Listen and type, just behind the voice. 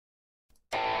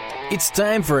It's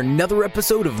time for another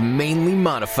episode of Mainly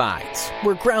Modifieds,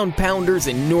 where ground pounders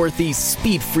and Northeast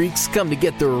speed freaks come to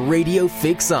get their radio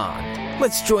fix on.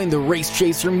 Let's join the Race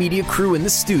Chaser Media crew in the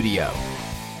studio.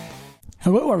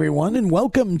 Hello, everyone, and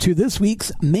welcome to this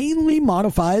week's Mainly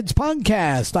Modifieds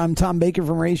podcast. I'm Tom Baker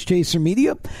from Race Chaser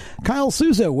Media. Kyle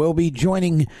Souza will be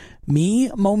joining me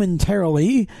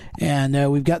momentarily, and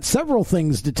we've got several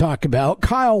things to talk about.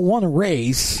 Kyle won a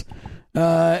race,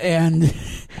 and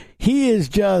he is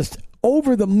just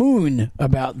over the moon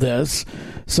about this.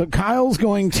 So Kyle's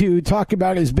going to talk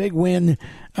about his big win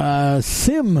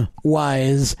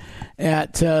sim-wise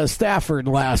at Stafford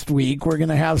last week. We're going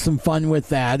to have some fun with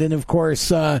that. And, of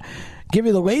course, give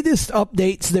you the latest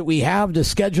updates that we have to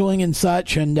scheduling and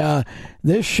such. And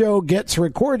this show gets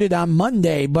recorded on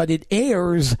Monday, but it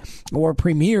airs or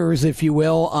premieres, if you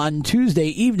will, on Tuesday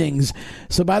evenings.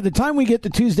 So by the time we get to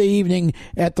Tuesday evening,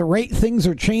 at the rate things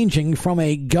are changing from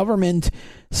a government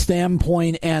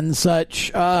standpoint and such,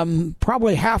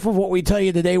 probably half of what we tell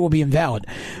you today will be invalid.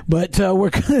 But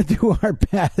we're going to do our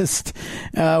best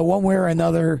one way or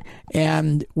another.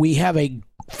 And we have a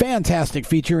fantastic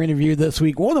feature interview this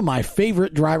week. One of my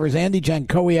favorite drivers, Andy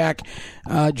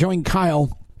Jankowiak, joined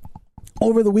Kyle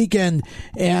over the weekend,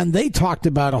 and they talked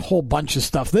about a whole bunch of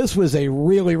stuff. This was a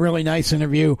really, really nice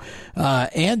interview.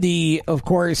 Andy, of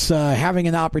course, having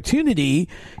an opportunity,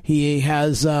 he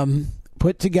has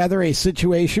put together a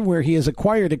situation where he has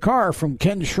acquired a car from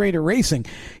Ken Schrader Racing.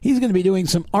 He's going to be doing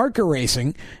some ARCA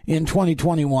racing in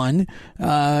 2021.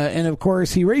 And, of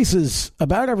course, he races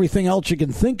about everything else you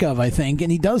can think of, I think,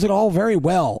 and he does it all very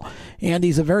well. And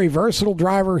he's a very versatile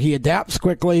driver. He adapts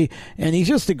quickly, and he's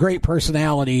just a great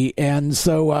personality. And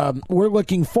so we're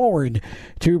looking forward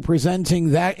to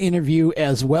presenting that interview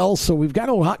as well. So we've got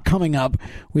a lot coming up.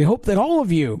 We hope that all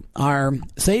of you are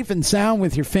safe and sound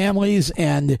with your families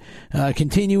and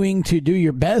continuing to do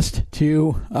your best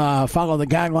to follow the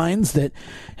guidelines that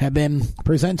have been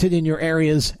presented in your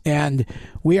areas, and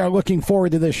we are looking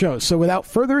forward to this show. So without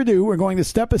further ado, we're going to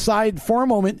step aside for a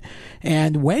moment,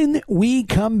 and when we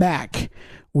come back,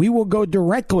 we will go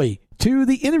directly to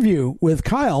the interview with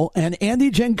Kyle and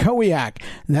Andy Jankowiak.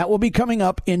 That will be coming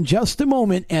up in just a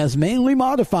moment as Mainly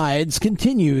Modifieds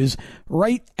continues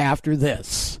right after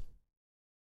this.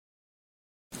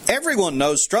 Everyone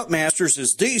knows Strutmasters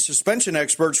is the suspension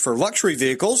experts for luxury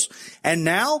vehicles, and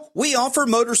now we offer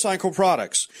motorcycle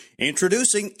products.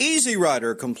 Introducing Easy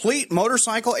Rider Complete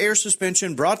Motorcycle Air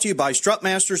Suspension, brought to you by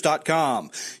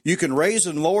Strutmasters.com. You can raise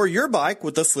and lower your bike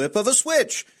with the flip of a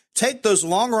switch. Take those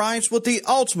long rides with the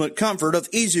ultimate comfort of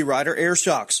Easy Rider air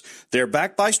shocks. They're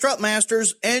backed by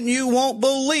Strutmasters, and you won't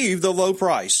believe the low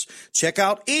price. Check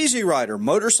out Easy Rider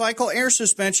Motorcycle Air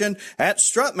Suspension at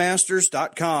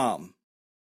Strutmasters.com.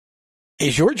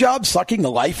 Is your job sucking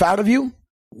the life out of you?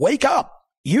 Wake up.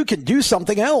 You can do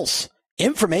something else.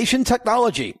 Information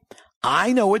technology.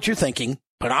 I know what you're thinking,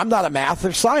 but I'm not a math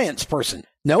or science person.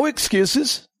 No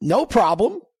excuses. No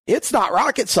problem. It's not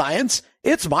rocket science.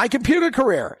 It's my computer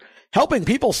career. Helping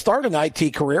people start an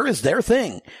IT career is their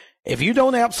thing. If you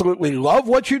don't absolutely love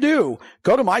what you do,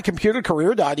 go to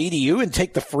mycomputercareer.edu and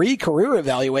take the free career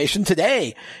evaluation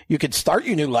today. You can start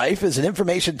your new life as an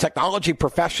information technology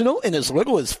professional in as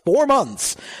little as 4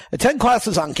 months. Attend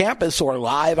classes on campus or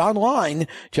live online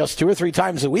just 2 or 3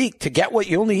 times a week to get what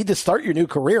you'll need to start your new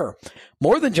career.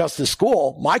 More than just a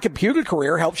school, My Computer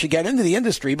Career helps you get into the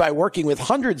industry by working with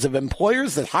hundreds of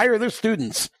employers that hire their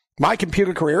students. My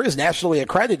Computer Career is nationally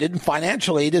accredited, and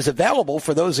financial aid is available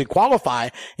for those who qualify,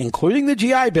 including the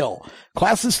GI Bill.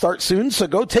 Classes start soon, so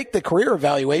go take the career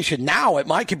evaluation now at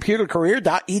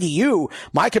mycomputercareer.edu.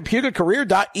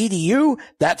 mycomputercareer.edu.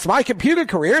 That's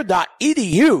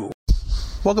mycomputercareer.edu.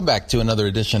 Welcome back to another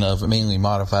edition of Mainly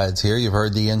Modifieds here. You've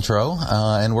heard the intro,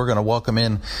 and we're going to welcome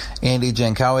in Andy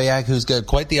Jankowiak, who's got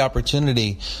quite the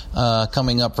opportunity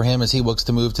coming up for him as he looks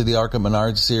to move to the ARCA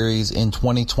Menards Series in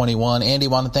 2021. Andy, I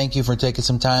want to thank you for taking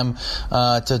some time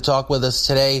to talk with us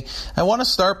today. I want to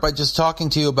start by just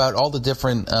talking to you about all the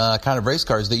different kind of race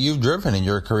cars that you've driven in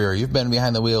your career. You've been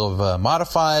behind the wheel of a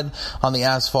modified on the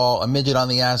asphalt, a midget on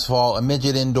the asphalt, a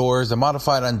midget indoors, a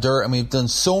modified on dirt. I mean, you've done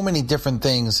so many different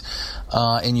things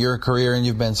in your career, and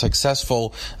you've been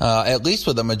successful, at least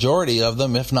with the majority of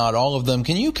them, if not all of them.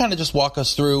 Can you kind of just walk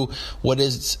us through what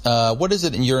is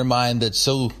it in your mind that's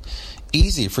so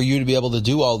easy for you to be able to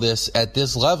do all this at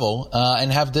this level and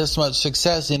have this much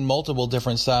success in multiple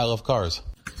different style of cars?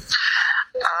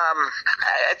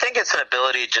 I think it's an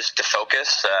ability just to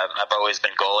focus. I've always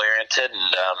been goal-oriented,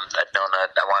 and I've known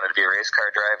that I wanted to be a race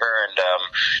car driver, and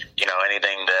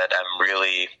anything that I'm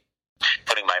really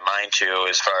putting my mind to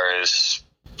as far as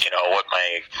what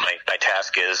my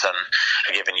task is on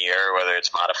a given year, whether it's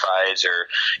modifieds or,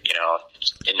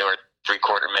 indoor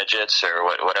three-quarter midgets or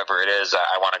whatever it is.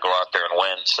 I want to go out there and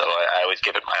win, so I always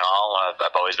give it my all.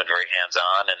 I've always been very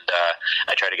hands-on, and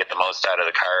I try to get the most out of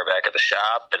the car back at the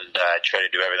shop, and I try to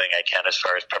do everything I can as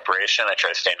far as preparation. I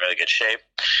try to stay in really good shape,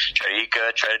 try to eat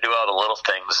good, try to do all the little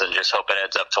things, and just hope it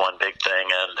adds up to one big thing.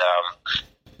 And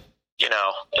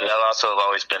and I also have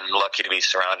always been lucky to be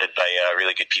surrounded by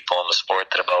really good people in the sport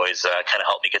that have always kind of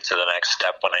helped me get to the next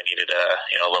step when I needed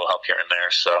a little help here and there.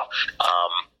 So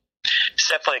it's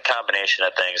definitely a combination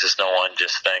of things. It's no one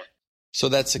just thing. So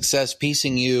that success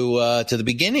piecing you to the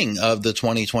beginning of the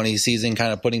 2020 season,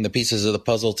 kind of putting the pieces of the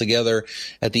puzzle together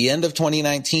at the end of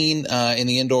 2019 in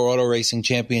the Indoor Auto Racing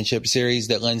Championship Series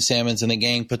that Len Sammons and the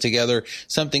gang put together,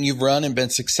 something you've run and been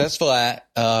successful at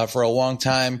for a long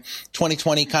time.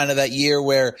 2020, kind of that year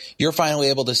where you're finally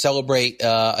able to celebrate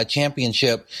a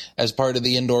championship as part of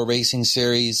the Indoor Racing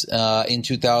Series in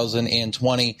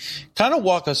 2020. Kind of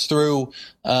walk us through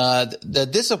the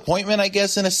disappointment, I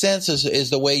guess, in a sense, is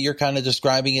the way you're kind of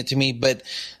describing it to me, but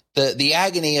the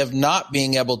agony of not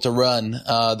being able to run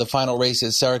the final race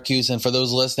at Syracuse. And for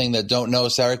those listening that don't know,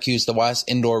 Syracuse, the last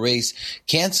indoor race,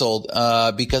 canceled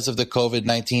because of the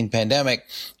COVID-19 pandemic,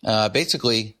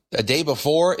 basically a day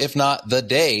before, if not the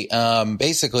day,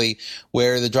 basically,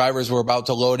 where the drivers were about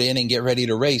to load in and get ready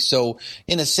to race. So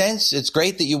in a sense, it's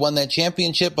great that you won that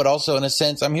championship, but also in a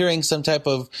sense, I'm hearing some type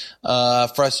of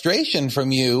frustration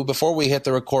from you before we hit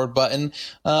the record button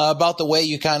about the way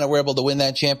you kind of were able to win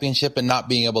that championship and not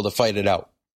being able to fight it out.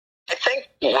 I think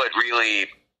what really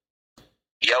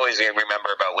you always remember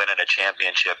about winning a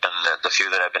championship, and the few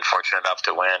that I've been fortunate enough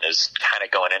to win, is kind of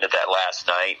going into that last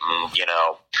night and,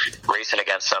 racing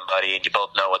against somebody, and you both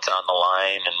know what's on the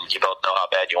line, and you both know how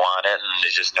bad you want it, and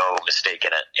there's just no mistake in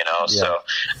it, Yeah. So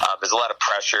there's a lot of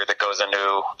pressure that goes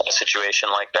into a situation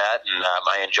like that, and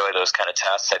I enjoy those kind of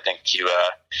tests. I think to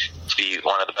be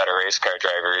one of the better race car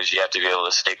drivers, you have to be able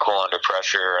to stay cool under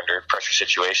pressure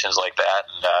situations like that,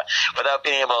 and without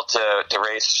being able to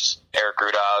race Eric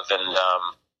Rudolph and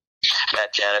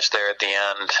Matt Janisch there at the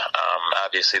end.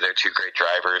 Obviously, they're two great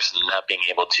drivers, and not being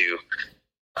able to,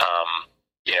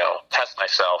 test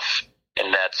myself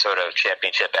in that sort of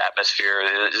championship atmosphere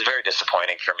is very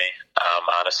disappointing for me,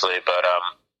 honestly. But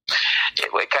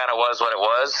it kind of was what it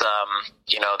was.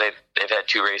 They've had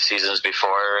two race seasons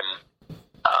before, and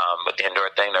with the indoor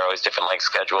thing, they're always different length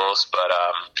schedules. But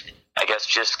I guess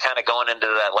just kind of going into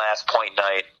that last point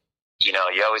night,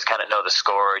 you always kind of know the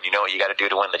score, and you know what you got to do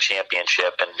to win the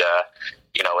championship. And,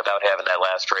 without having that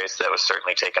last race, that was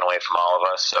certainly taken away from all of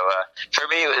us. So for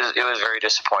me, it was very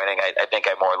disappointing. I think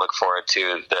I more look forward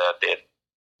to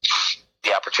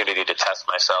the opportunity to test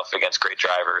myself against great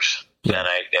drivers than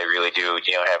I really do,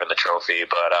 having the trophy.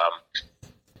 But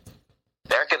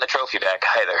they aren't getting the trophy back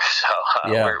either, so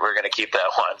we're going to keep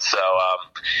that one. So,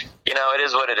 it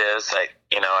is what it is.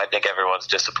 I think everyone's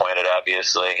disappointed,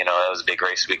 obviously. It was a big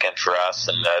race weekend for us,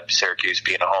 and Syracuse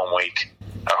being a home week,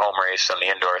 a home race on the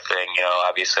indoor thing,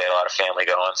 obviously had a lot of family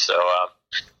going. So,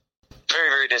 very,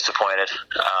 very disappointed,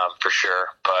 for sure.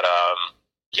 But,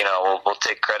 we'll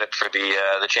take credit for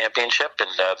the championship, and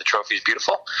the trophy's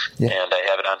beautiful. Yeah. And I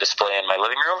have it on display in my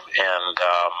living room, and,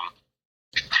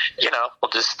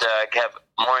 we'll just have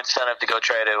more incentive to go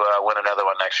try to win another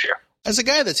one next year. As a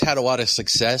guy that's had a lot of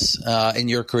success in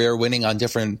your career, winning on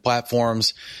different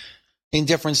platforms, in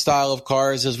different style of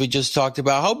cars, as we just talked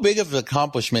about, how big of an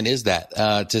accomplishment is that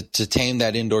to tame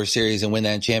that indoor series and win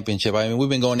that championship? I mean, we've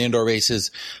been going to indoor races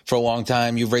for a long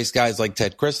time. You've raced guys like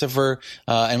Ted Christopher,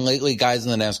 and lately guys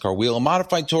in the NASCAR Wheel and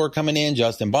Modified Tour coming in,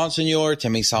 Justin Bonsignor,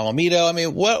 Timmy Solomito. I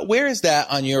mean, where is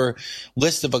that on your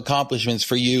list of accomplishments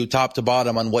for you, top to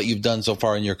bottom, on what you've done so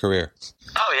far in your career?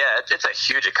 Oh, yeah, it's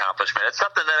a huge accomplishment. It's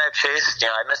something that I've chased.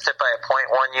 I missed it by a point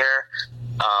one year.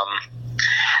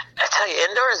 I tell you,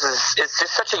 indoors it's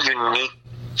just such a unique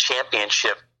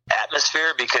championship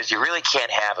atmosphere because you really can't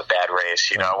have a bad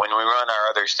race. When we run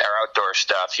our outdoor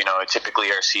stuff,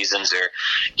 typically our seasons are,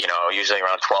 usually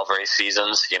around 12 race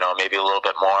seasons, maybe a little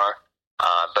bit more.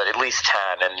 But at least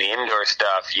 10. And the indoor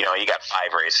stuff, you got 5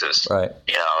 races. Right.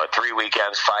 3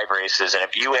 weekends, 5 races. And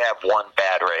if you have one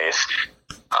bad race,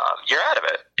 you're out of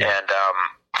it. And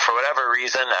for whatever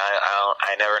reason,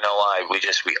 I never know why.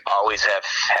 We always have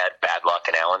had bad luck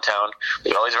in Allentown.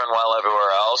 We always run well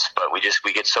everywhere else, but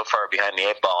we get so far behind the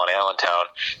 8 ball in Allentown.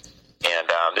 And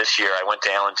this year I went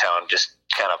to Allentown just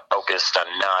kind of focused on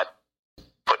not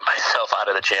putting myself out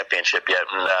of the championship yet.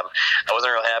 And I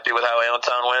wasn't real happy with how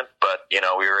Allentown went, but,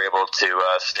 we were able to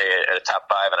stay at a top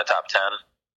 5 and a top 10.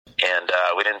 And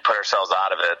we didn't put ourselves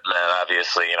out of it. And then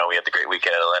obviously, we had the great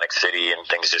weekend at Atlantic City, and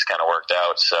things just kind of worked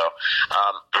out. So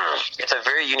it's a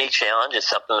very unique challenge. It's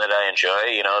something that I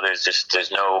enjoy.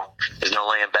 There's no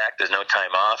laying back. There's no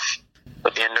time off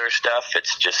with the indoor stuff.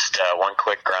 It's just one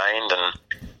quick grind, and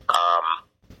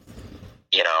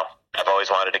I've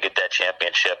always wanted to get that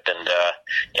championship, and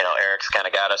Eric's kind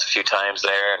of got us a few times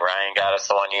there, and Ryan got us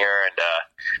the one year,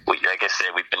 and like I said,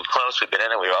 we've been close, we've been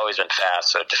in it, we've always been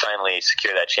fast. So to finally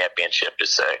secure that championship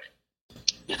is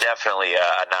definitely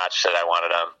a notch that I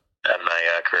wanted on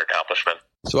my career accomplishment.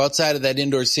 So outside of that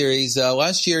indoor series,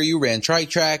 last year you ran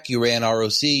tri-track, you ran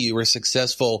ROC, you were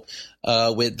successful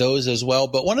with those as well.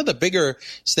 But one of the bigger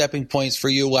stepping points for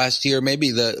you last year,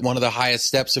 maybe one of the highest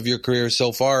steps of your career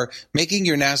so far, making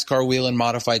your NASCAR Wheel and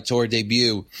Modified Tour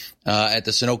debut at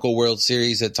the Sunoco World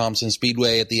Series at Thompson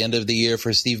Speedway at the end of the year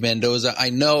for Steve Mendoza.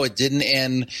 I know it didn't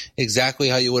end exactly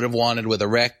how you would have wanted, with a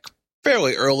wreck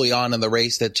fairly early on in the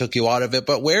race that took you out of it.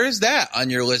 But where is that on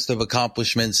your list of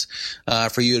accomplishments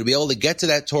for you to be able to get to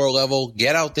that tour level,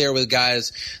 get out there with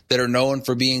guys that are known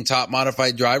for being top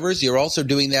modified drivers? You're also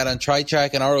doing that on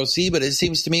tri-track and ROC, but it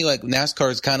seems to me like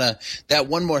NASCAR is kind of that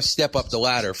one more step up the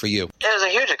ladder for you. It was a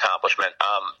huge accomplishment.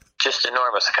 Just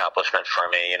enormous accomplishment for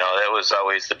me. That was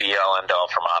always the be-all, end-all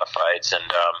for modifieds.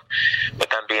 And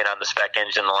with them being on the spec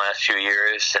engine the last few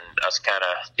years, and us kind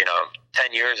of,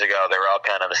 10 years ago, they were all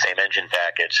kind of the same engine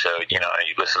package. So,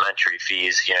 with some entry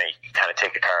fees, you kind of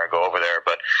take a car and go over there.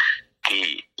 But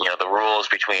the rules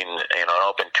between, an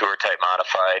open tour type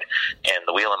modified and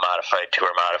the wheel and modified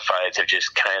tour modifieds have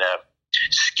just kind of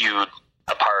skewed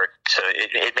apart. So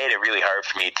it made it really hard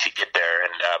for me to get there,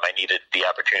 and I needed the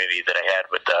opportunity that I had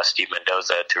with Steve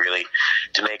Mendoza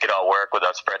to make it all work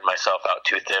without spreading myself out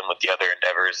too thin with the other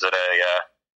endeavors that I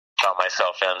found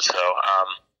myself in. So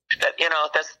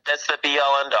that's the be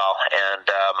all end all, and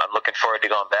I'm looking forward to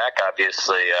going back.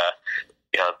 Obviously,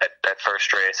 that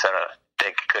first race, I don't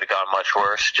think it could have gone much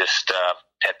worse. Just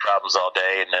had problems all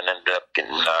day, and then ended up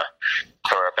getting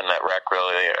tore up in that wreck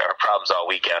really, or problems all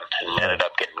weekend, and ended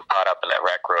up getting caught up in that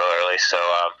wreck real early. So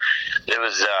it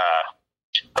was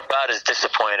about as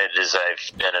disappointed as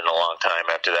I've been in a long time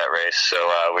after that race. So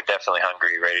we're definitely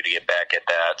hungry, ready to get back at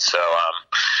that. So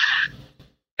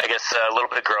I guess a little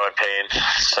bit of growing pain.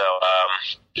 So,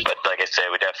 but like I say,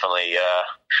 we definitely.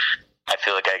 I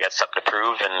feel like I got something to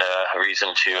prove, and a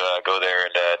reason to go there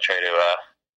and try to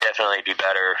definitely be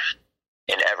better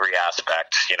in every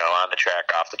aspect, on the track,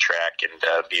 off the track, and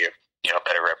be a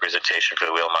better representation for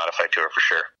the Wheel Modified Tour for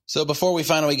sure. So before we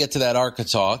finally get to that ARCA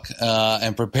talk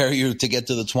and prepare you to get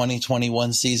to the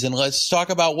 2021 season, let's talk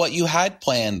about what you had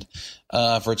planned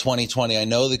for 2020. I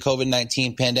know the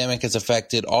COVID-19 pandemic has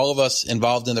affected all of us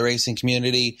involved in the racing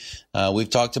community. We've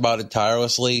talked about it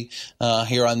tirelessly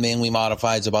here on Mainly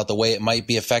Modifieds about the way it might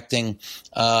be affecting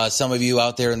some of you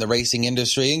out there in the racing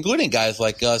industry, including guys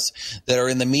like us that are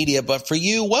in the media. But for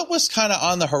you, what was kind of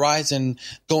on the horizon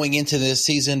going into this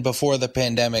season before the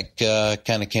pandemic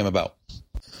kind of came about?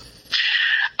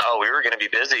 Oh, we were going to be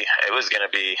busy. It was going to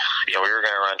be, we were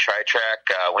going to run tri-track,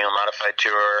 wheel modified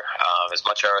tour, as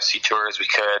much ROC tour as we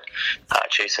could,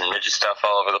 chasing midget stuff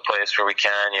all over the place where we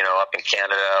can, up in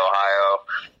Canada, Ohio.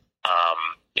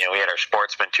 We had our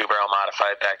Sportsman 2-barrel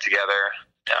modified back together.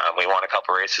 We won a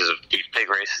couple races, big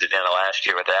races at the end of last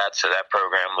year with that. So that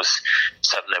program was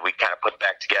something that we kind of put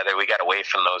back together. We got away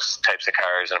from those types of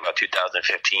cars in about 2015.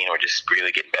 We're just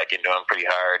really getting back into them pretty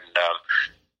hard. And,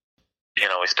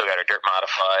 we still got our dirt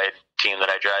modified team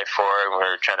that I drive for, and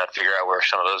we're trying to figure out where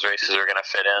some of those races are going to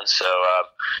fit in. So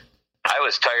I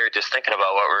was tired just thinking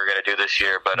about what we were going to do this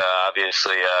year, but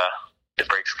obviously the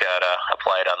brakes got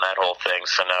applied on that whole thing.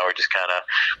 So now we're just kind of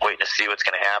waiting to see what's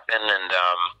going to happen, and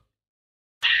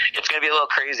it's going to be a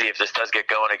little crazy if this does get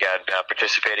going again,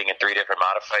 participating in 3 different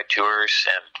modified tours,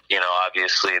 and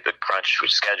obviously the crunch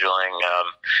with scheduling.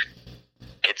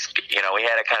 We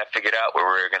had it kind of figured out where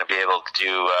we were going to be able to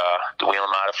do the wheel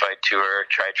and modified tour,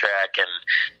 tri-track, and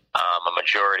a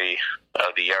majority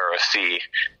of the ROC.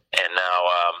 And now,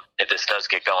 if this does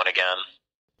get going again,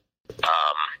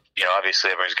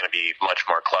 obviously everyone's going to be much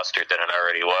more clustered than it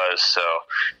already was. So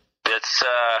it's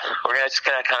we're just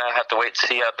going to kind of have to wait to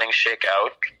see how things shake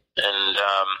out, and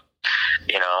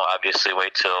obviously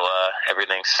wait till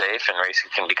everything's safe and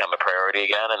racing can become a priority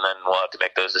again, and then we'll have to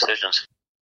make those decisions.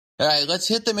 All right, let's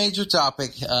hit the major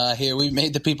topic here. We've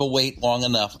made the people wait long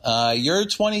enough. Your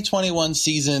 2021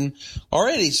 season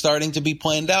already starting to be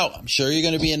planned out. I'm sure you're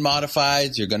going to be in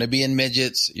modifieds. You're going to be in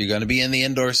midgets. You're going to be in the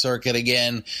indoor circuit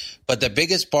again. But the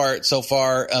biggest part so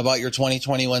far about your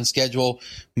 2021 schedule,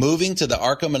 moving to the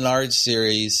ARCA Menards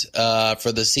Series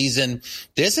for the season,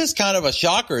 this is kind of a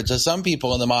shocker to some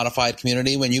people in the modified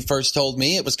community. When you first told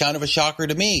me, it was kind of a shocker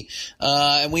to me.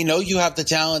 And we know you have the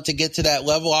talent to get to that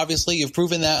level. Obviously, you've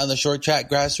proven that on the short track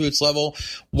grassroots level.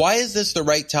 Why is this the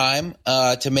right time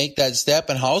to make that step?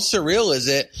 And how surreal is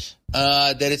it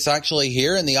that it's actually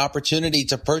here and the opportunity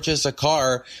to purchase a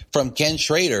car from Ken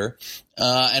Schrader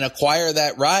and acquire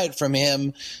that ride from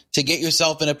him to get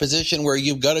yourself in a position where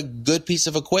you've got a good piece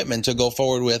of equipment to go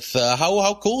forward with?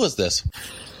 How cool is this?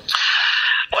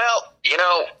 Well,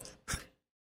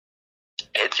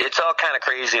 it's all kind of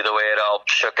crazy the way it all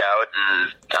shook out,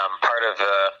 and part of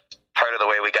the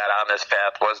way we got on this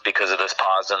path was because of this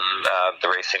pause in the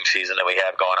racing season that we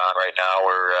have going on right now,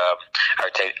 where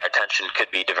our attention could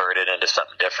be diverted into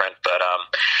something different. But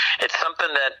it's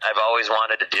something that I've always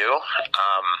wanted to do.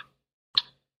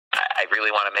 I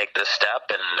really want to make this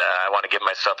step, and I want to give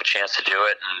myself a chance to do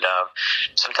it. And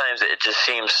sometimes it just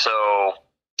seems so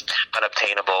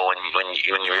unobtainable when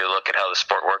you really look at how the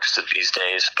sport works these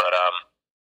days. But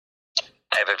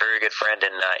I have a very good friend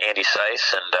in Andy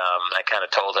Seiss, and I kind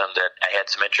of told him that I had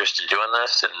some interest in doing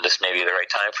this, and this may be the right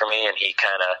time for me. And he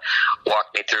kind of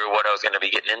walked me through what I was going to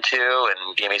be getting into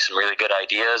and gave me some really good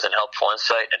ideas and helpful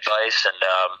insight and advice. And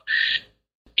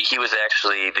he was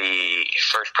actually the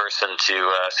first person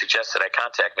to suggest that I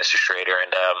contact Mr. Schrader.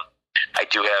 And I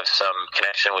do have some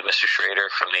connection with Mr. Schrader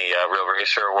from the Real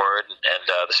Racer Award and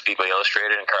the Speedway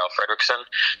Illustrated and Carl Fredrickson.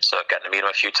 So I've gotten to meet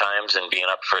him a few times and being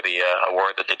up for the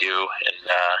award that they do in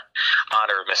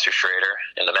honor of Mr. Schrader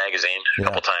in the magazine a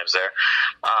couple times there.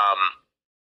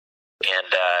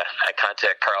 And I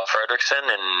contact Carl Fredrickson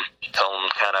and told him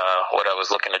kind of what I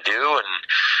was looking to do, and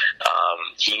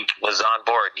he was on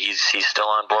board. He's still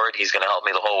on board. He's going to help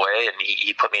me the whole way, and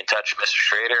he put me in touch with Mr.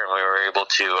 Schrader, and we were able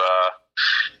to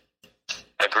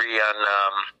agree on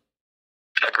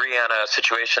a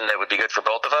situation that would be good for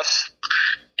both of us.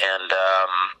 And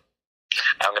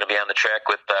I'm going to be on the track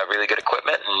with really good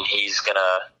equipment, and he's going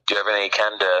to do everything he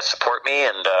can to support me,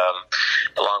 and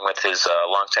along with his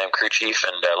longtime crew chief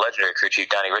and legendary crew chief,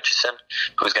 Donnie Richardson,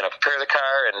 who's going to prepare the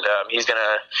car, and he's going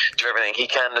to do everything he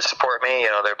can to support me.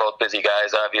 They're both busy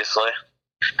guys, obviously,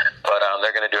 but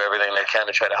they're going to do everything they can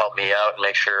to try to help me out and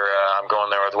make sure I'm going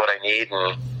there with what I need,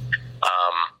 and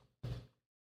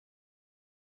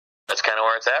that's kind of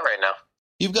where it's at right now.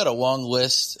 You've got a long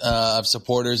list of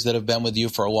supporters that have been with you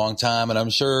for a long time, and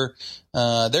I'm sure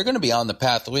they're going to be on the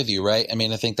path with you, right? I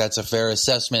mean, I think that's a fair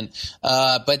assessment.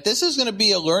 But this is going to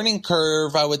be a learning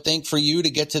curve, I would think, for you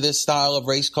to get to this style of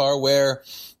race car where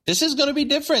this is going to be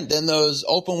different than those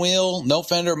open wheel, no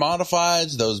fender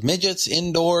modifieds, those midgets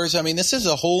indoors. I mean, this is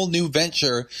a whole new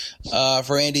venture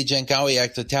for Andy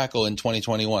Jankowiak to tackle in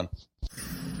 2021.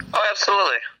 Oh,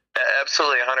 absolutely.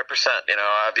 Absolutely, 100%.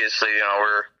 Obviously,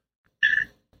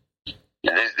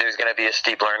 there's going to be a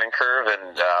steep learning curve,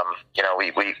 and I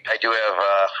do have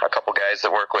a couple guys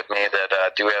that work with me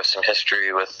that do have some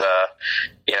history with the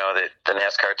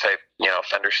NASCAR type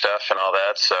fender stuff and all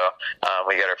that. So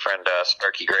we got our friend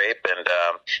Sparky Grape, and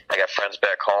I got friends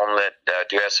back home that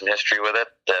do have some history with it.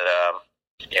 That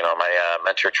my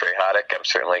mentor Trey Hoddick, I'm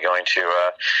certainly going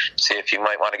to see if you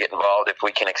might want to get involved if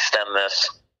we can extend this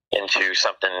into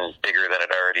something bigger than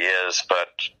it already is. But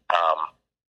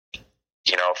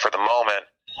for the moment,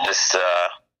 this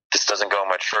doesn't go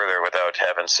much further without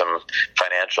having some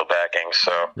financial backing.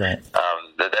 So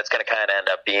that's going to kind of end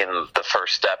up being the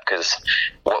first step, because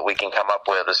what we can come up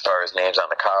with as far as names on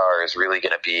the car is really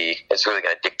going to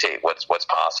dictate what's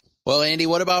possible. Well, Andy,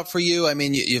 what about for you? I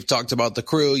mean, you've talked about the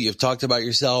crew, you've talked about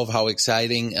yourself, how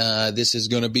exciting this is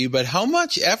going to be, but how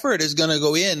much effort is going to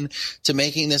go in to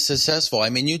making this successful?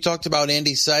 I mean, you talked about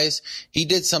Andy Seiss. He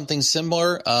did something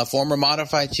similar, former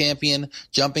modified champion,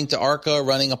 jumping to ARCA,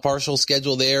 running a partial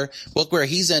schedule there. Look where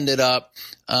he's ended up.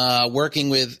 Working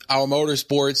with our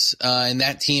motorsports and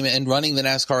that team and running the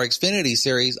NASCAR Xfinity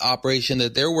Series operation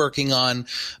that they're working on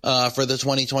for the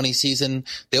 2020 season.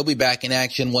 They'll be back in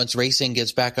action once racing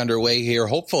gets back underway here,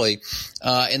 hopefully,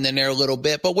 in the near little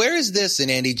bit. But where is this in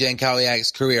Andy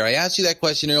Jankowiak's career? I asked you that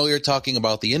question earlier talking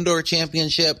about the indoor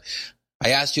championship.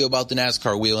 I asked you about the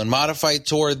NASCAR Wheel and Modified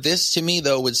Tour. This, to me,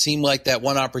 though, would seem like that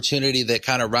one opportunity that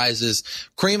kind of rises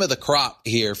cream of the crop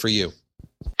here for you.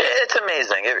 It's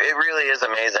amazing. It really is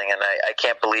amazing, and I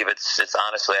can't believe it's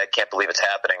honestly, I can't believe it's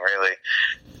happening, really.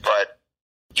 But,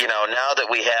 now that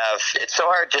we have, it's so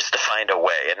hard just to find a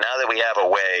way, and now that we have a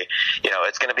way,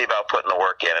 it's going to be about putting the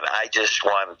work in, and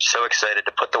I'm so excited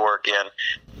to put the work in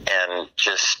and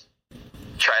just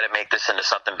try to make this into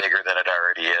something bigger than it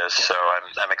already is. So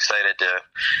I'm excited to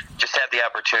just have the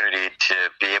opportunity to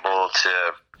be able to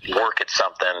work at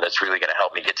something that's really going to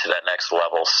help me get to that next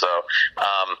level. So,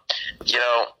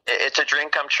 it's a dream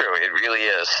come true. It really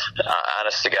is.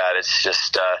 Honest to God, it's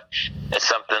just, it's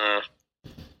something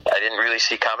I didn't really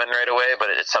see coming right away, but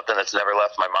it's something that's never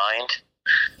left my mind.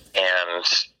 And,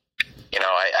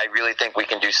 I really think we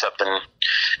can do something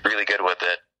really good with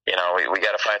it. We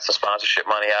got to find some sponsorship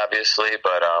money, obviously,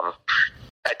 but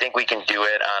I think we can do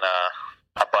it on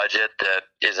a budget that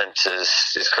isn't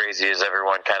as crazy as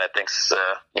everyone kind of thinks,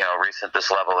 recent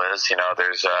this level is.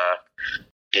 There's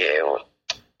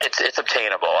it's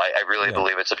obtainable. I really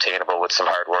believe it's obtainable with some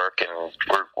hard work, and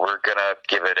we're gonna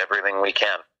give it everything we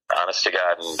can. Honest to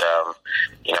God, and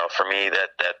for me,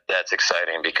 that's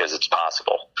exciting because it's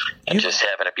possible, and just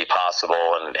having it be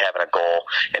possible, and having a goal,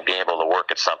 and being able to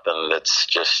work at something that's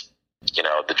just,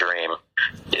 the dream,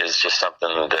 is just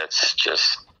something that's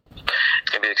just, it's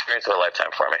gonna be the experience of a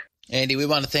lifetime for me. Andy, we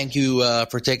want to thank you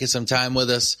for taking some time with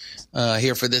us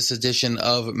here for this edition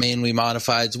of Mainly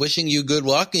Modifieds. Wishing you good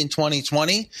luck in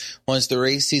 2020 once the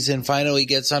race season finally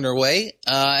gets underway,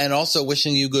 and also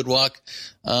wishing you good luck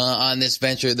on this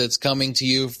venture that's coming to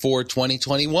you for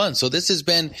 2021. So this has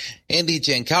been Andy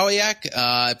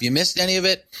Jankowiak. If you missed any of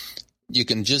it, you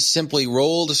can just simply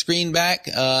roll the screen back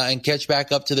and catch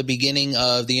back up to the beginning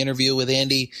of the interview with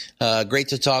Andy. Great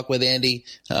to talk with Andy,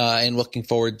 and looking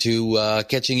forward to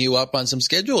catching you up on some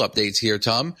schedule updates here,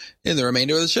 Tom, in the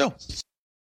remainder of the show.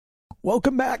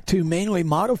 Welcome back to Mainly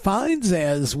Modifieds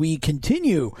as we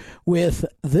continue with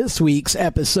this week's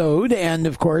episode. And,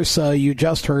 of course, you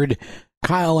just heard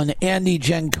Kyle and Andy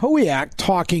Jankowiak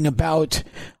talking about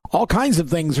all kinds of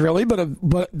things, really, but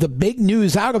the big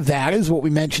news out of that is what we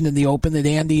mentioned in the open, that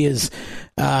Andy is,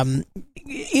 in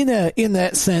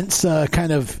that sense,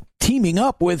 kind of teaming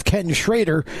up with Ken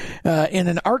Schrader in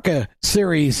an ARCA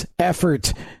Series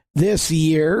effort this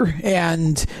year.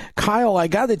 And Kyle, I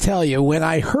got to tell you, when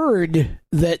I heard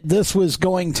that this was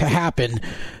going to happen,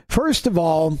 first of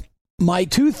all, my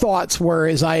two thoughts were,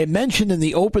 as I had mentioned in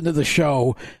the open of the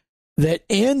show, that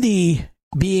Andy,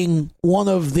 being one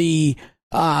of the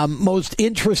most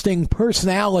interesting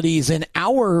personalities in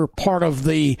our part of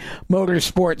the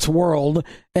motorsports world,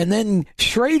 and then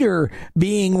Schrader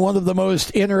being one of the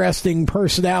most interesting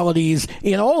personalities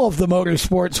in all of the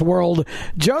motorsports world,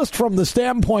 just from the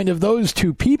standpoint of those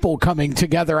two people coming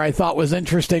together, I thought was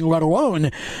interesting, let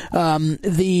alone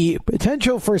the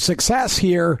potential for success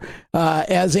here,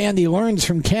 as Andy learns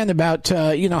from Ken about,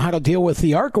 how to deal with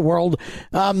the ARCA world.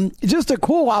 Just a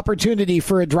cool opportunity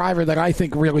for a driver that I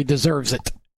think really deserves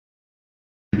it.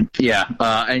 Yeah,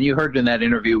 and you heard in that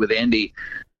interview with Andy,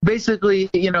 basically,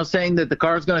 saying that the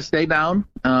car is going to stay down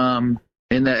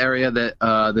in the area that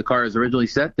the car is originally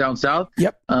set down south.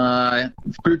 Yep.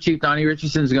 Crew Chief Donnie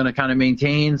Richardson is going to kind of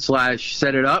maintain /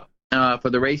 set it up for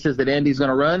the races that Andy's going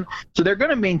to run. So they're going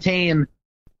to maintain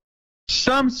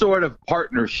some sort of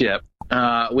partnership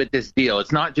with this deal.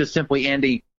 It's not just simply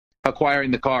Andy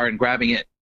acquiring the car and grabbing it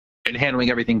and handling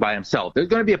everything by himself. There's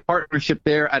going to be a partnership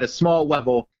there at a small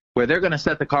level where they're going to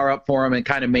set the car up for him and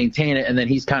kind of maintain it, and then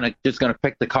he's kind of just going to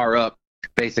pick the car up,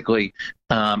 basically,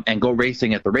 and go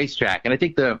racing at the racetrack. And I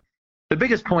think the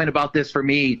biggest point about this for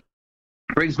me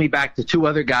brings me back to two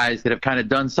other guys that have kind of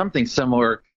done something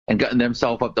similar and gotten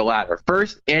themselves up the ladder.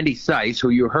 First, Andy Seiss,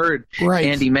 who you heard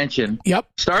Andy mention,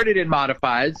 started in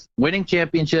modifieds, winning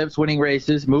championships, winning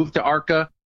races, moved to ARCA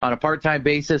on a part-time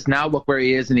basis. Now look where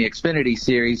he is in the Xfinity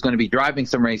Series, going to be driving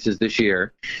some races this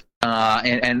year.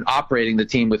 And operating the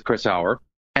team with Chris Hauer.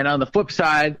 And on the flip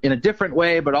side, in a different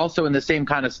way, but also in the same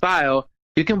kind of style,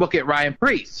 you can look at Ryan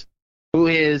Preece, who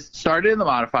is started in the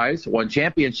modifieds, won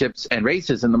championships and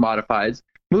races in the modifieds,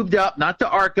 moved up, not to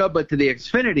ARCA, but to the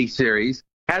Xfinity Series,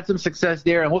 had some success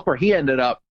there, and look where he ended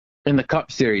up in the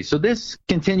Cup Series. So this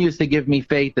continues to give me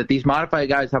faith that these modified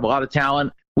guys have a lot of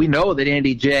talent. We know that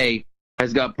Andy J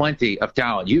has got plenty of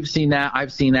talent. You've seen that,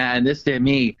 I've seen that, and this, to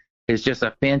me, is just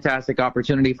a fantastic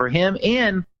opportunity for him.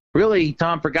 And really,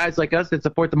 Tom, for guys like us that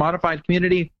support the modified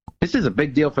community, this is a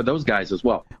big deal for those guys as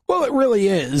well. Well, it really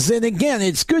is. And again,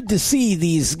 it's good to see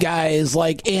these guys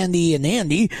like Andy and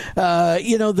Andy,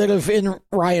 that have, in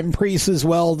Ryan Preece as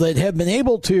well, that have been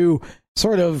able to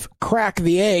sort of crack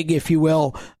the egg, if you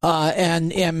will,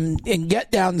 and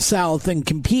get down south and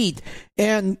compete.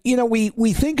 And,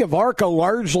 we think of ARCA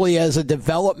largely as a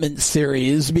development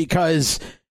series because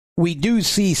we do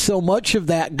see so much of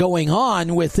that going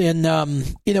on within,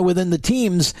 within the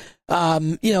teams.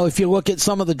 If you look at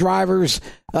some of the drivers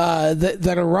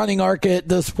that are running ARCA at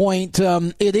this point,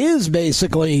 it is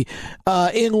basically,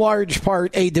 in large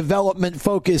part, a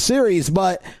development-focused series,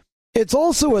 but it's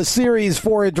also a series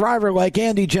for a driver like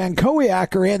Andy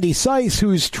Jankowiak or Andy Seiss,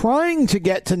 who's trying to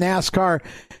get to NASCAR.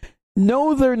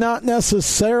 No, they're not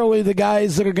necessarily the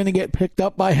guys that are going to get picked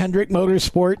up by Hendrick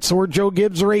Motorsports or Joe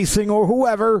Gibbs Racing or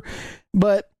whoever,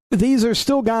 but these are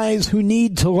still guys who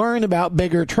need to learn about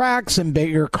bigger tracks and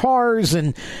bigger cars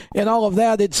and all of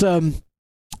that. It's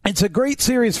a great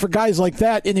series for guys like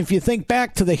that. And if you think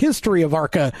back to the history of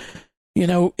ARCA,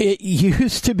 it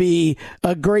used to be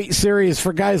a great series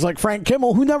for guys like Frank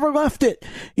Kimmel, who never left it.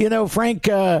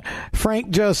 Frank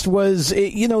just was,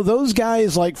 those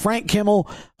guys like Frank Kimmel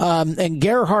and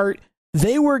Gerhardt,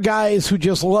 they were guys who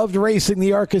just loved racing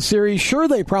the ARCA series. Sure,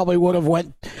 they probably would have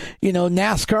went,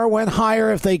 NASCAR went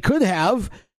higher if they could have.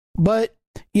 But,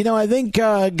 I think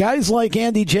guys like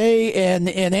Andy J and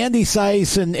Andy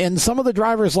Seiss and some of the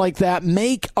drivers like that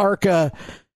make ARCA,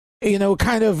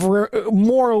 kind of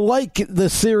more like the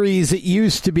series it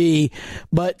used to be.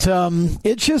 But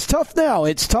it's just tough now.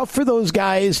 It's tough for those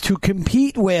guys to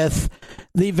compete with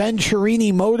the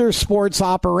Venturini Motorsports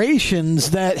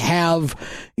operations that have,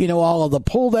 all of the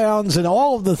pull downs and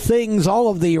all of the things, all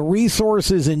of the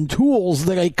resources and tools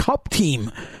that a cup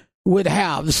team would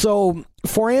have. So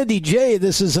for Andy J,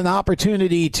 this is an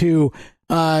opportunity to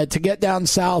get down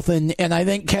south. And I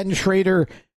think Ken Schrader,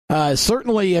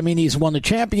 certainly, he's won a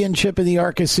championship in the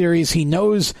ARCA series. He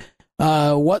knows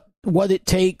what it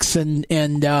takes. And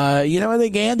I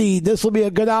think Andy, this will be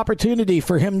a good opportunity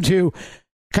for him to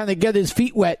kind of get his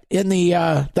feet wet in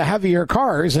the heavier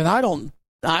cars, and I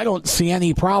don't see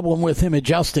any problem with him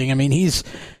adjusting.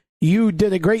 You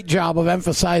did a great job of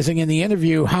emphasizing in the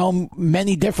interview how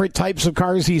many different types of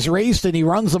cars he's raced, and he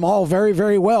runs them all very,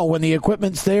 very well. When the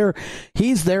equipment's there,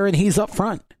 he's there, and he's up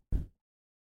front.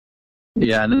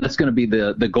 Yeah, and that's going to be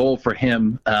the goal for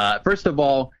him. First of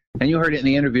all, and you heard it in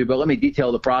the interview, but let me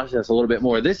detail the process a little bit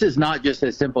more. This is not just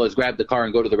as simple as grab the car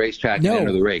and go to the racetrack and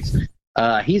enter the race.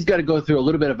 He's got to go through a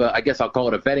little bit of I guess I'll call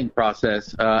it a vetting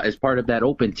process as part of that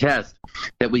open test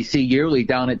that we see yearly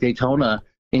down at Daytona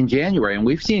in January. And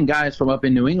we've seen guys from up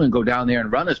in New England go down there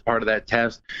and run as part of that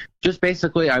test. Just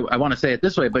basically, I want to say it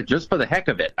this way, but just for the heck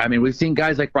of it. We've seen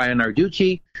guys like Brian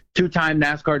Narducci, two-time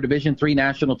NASCAR Division III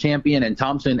national champion, and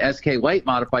Thompson SK Light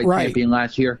modified champion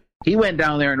last year. He went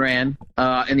down there and ran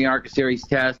in the ARCA Series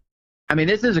test.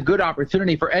 This is a good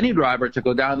opportunity for any driver to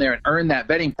go down there and earn that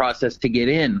vetting process to get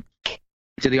in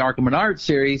to the ARCA Menards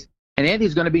Series, and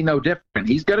Andy's going to be no different.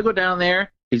 He's got to go down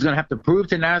there. He's going to have to prove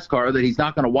to NASCAR that he's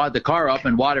not going to wad the car up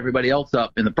and wad everybody else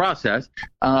up in the process,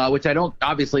 which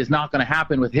obviously is not going to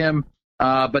happen with him.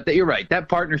 But you're right. That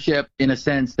partnership, in a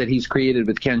sense, that he's created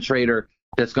with Ken Schrader,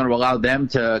 that's going to allow them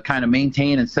to kind of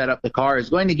maintain and set up the car, is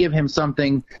going to give him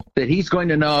something that he's going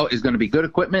to know is going to be good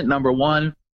equipment, number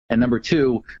one, and number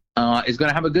two, is going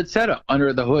to have a good setup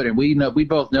under the hood. And we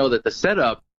both know that the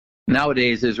setup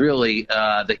nowadays is really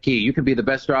the key. You can be the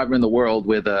best driver in the world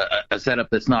with a setup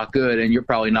that's not good, and you're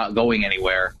probably not going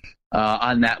anywhere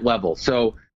on that level.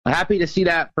 So happy to see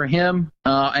that for him,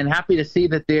 and happy to see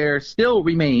that there still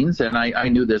remains, and I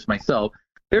knew this myself,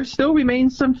 there still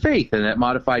remains some faith in that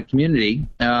modified community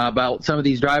about some of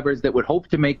these drivers that would hope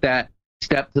to make that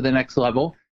step to the next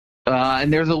level.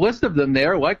 And there's a list of them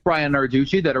there, like Brian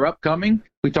Narducci, that are upcoming.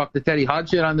 We talked to Teddy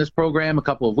Hodgett on this program a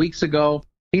couple of weeks ago.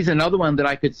 He's another one that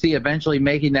I could see eventually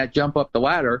making that jump up the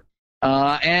ladder.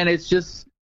 And it's just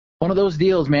one of those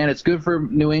deals, man. It's good for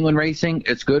New England racing.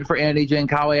 It's good for Andy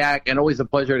Jankowiak, and always a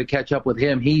pleasure to catch up with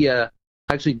him. He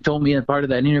actually told me in part of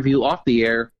that interview off the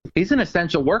air, he's an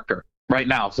essential worker right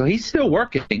now. So he's still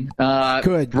working,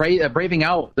 braving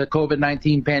out the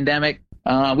COVID-19 pandemic.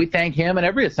 We thank him and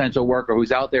every essential worker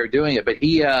who's out there doing it. But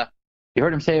you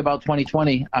heard him say about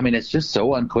 2020. It's just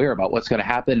so unclear about what's going to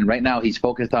happen. And right now he's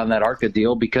focused on that ARCA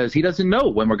deal because he doesn't know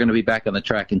when we're going to be back on the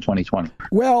track in 2020.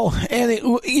 Well, and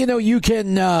you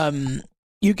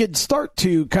can start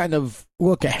to kind of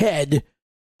look ahead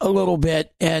a little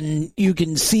bit, and you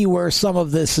can see where some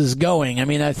of this is going.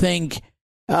 I think,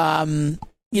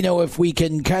 if we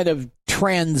can kind of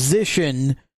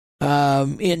transition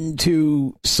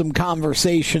into some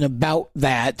conversation about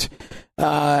that,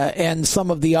 and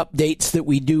some of the updates that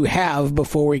we do have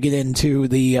before we get into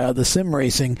the sim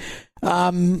racing.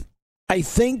 I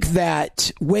think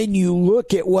that when you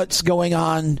look at what's going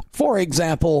on, for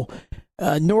example,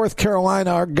 North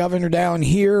Carolina, our governor down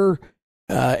here,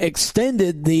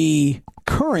 extended the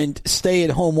current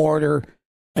stay-at-home order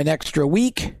an extra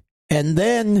week, and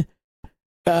then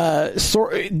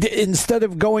instead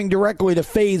of going directly to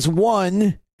phase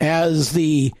one, as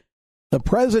the the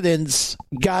president's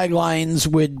guidelines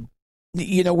would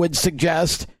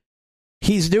suggest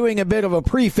he's doing a bit of a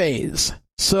pre-phase.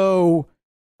 So,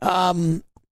 long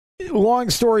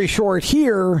story short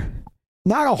here,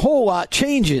 not a whole lot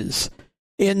changes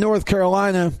in North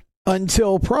Carolina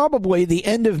until probably the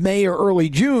end of May or early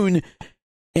June,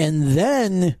 and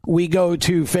then we go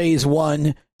to phase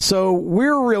one. So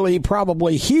we're really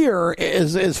probably here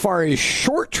as far as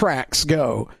short tracks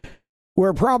go.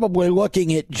 We're probably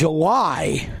looking at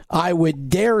July, I would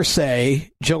dare say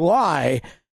July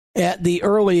at the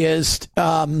earliest,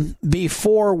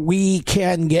 before we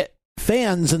can get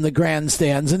fans in the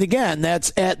grandstands. And again,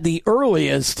 that's at the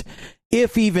earliest,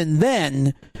 if even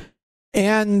then.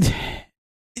 And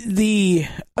the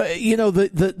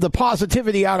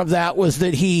positivity out of that was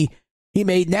that he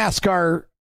made NASCAR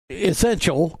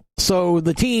essential. So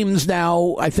the teams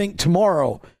now, I think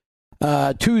tomorrow,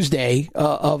 Tuesday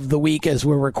of the week, as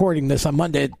we're recording this on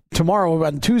Monday, tomorrow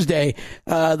on Tuesday,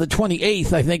 the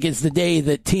 28th, I think is the day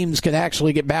that teams can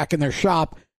actually get back in their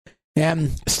shop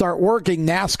and start working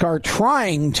NASCAR,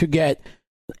 trying to get,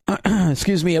 at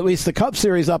least the Cup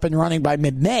Series up and running by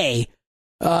mid-May.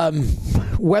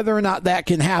 Whether or not that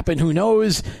can happen, who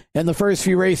knows? And the first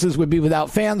few races would be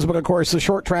without fans, but of course the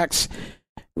short tracks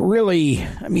really,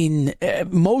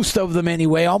 most of them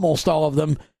anyway, almost all of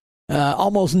them,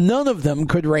 almost none of them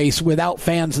could race without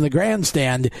fans in the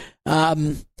grandstand,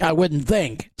 I wouldn't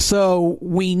think. So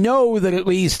we know that at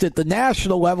least at the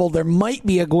national level, there might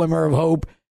be a glimmer of hope.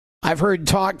 I've heard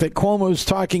talk that Cuomo's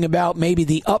talking about maybe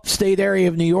the upstate area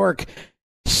of New York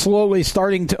slowly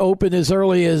starting to open as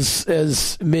early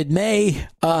as mid-May,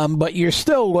 but you're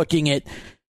still looking at,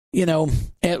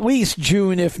 at least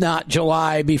June, if not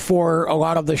July, before a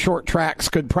lot of the short tracks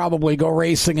could probably go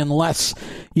racing unless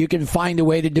you can find a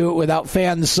way to do it without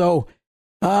fans. So,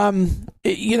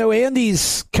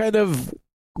 Andy's kind of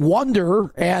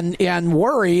wonder and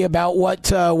worry about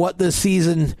what this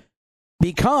season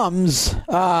becomes,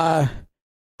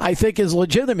 I think is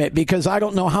legitimate, because I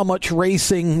don't know how much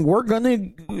racing we're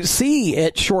going to see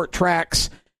at short tracks,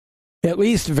 at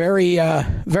least very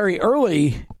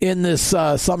early in this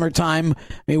summertime.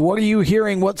 What are you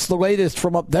hearing? What's the latest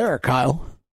from up there, Kyle?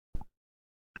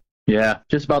 Yeah,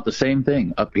 just about the same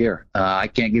thing up here. I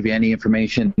can't give you any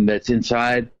information that's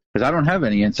inside, because I don't have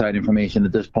any inside information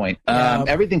at this point.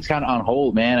 Everything's kind of on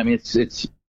hold, man. It's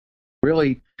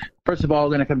really, first of all,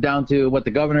 going to come down to what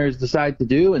the governors decide to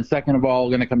do, and second of all,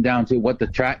 going to come down to what the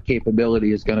track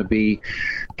capability is going to be.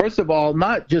 First of all,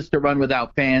 not just to run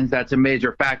without fans. That's a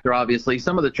major factor, obviously.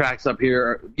 Some of the tracks up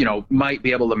here, might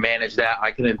be able to manage that.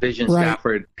 I can envision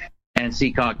Stafford and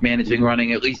Seekonk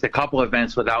running at least a couple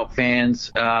events without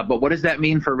fans. But what does that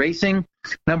mean for racing?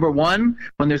 Number one,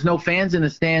 when there's no fans in the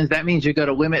stands, that means you got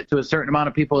to limit to a certain amount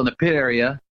of people in the pit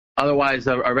area. Otherwise,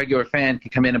 a regular fan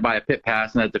can come in and buy a pit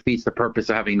pass, and that defeats the purpose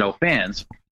of having no fans.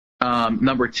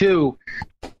 Number two,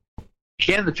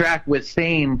 can the track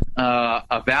withstand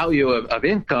a value of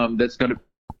income that's going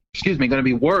to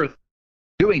be worth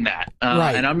doing that?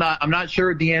 And I'm not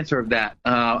sure the answer of that.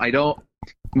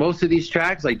 Most of these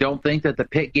tracks, I don't think that the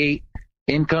pit gate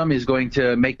income is going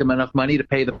to make them enough money to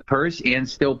pay the purse and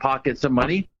still pocket some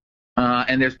money.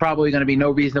 And there's probably going to be no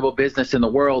reasonable business in the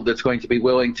world that's going to be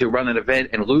willing to run an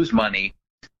event and lose money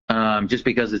just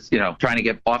because it's, trying to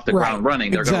get off the ground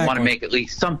running. They're going to want to make at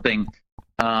least something.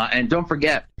 And don't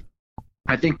forget,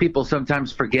 I think people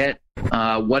sometimes forget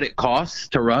what it costs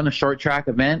to run a short track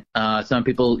event. Some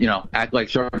people, act like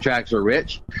short tracks are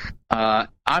rich.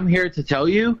 I'm here to tell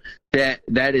you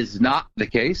that is not the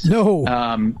case.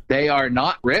 No. They are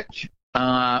not rich.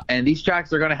 And these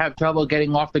tracks are going to have trouble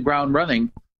getting off the ground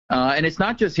running. And it's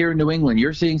not just here in New England.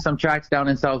 You're seeing some tracks down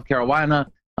in South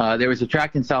Carolina. There was a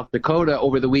track in South Dakota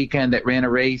over the weekend that ran a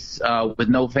race with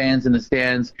no fans in the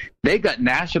stands. They got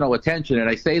national attention, and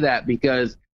I say that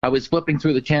because I was flipping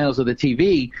through the channels of the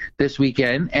TV this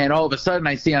weekend, and all of a sudden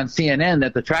I see on CNN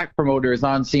that the track promoter is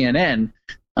on CNN,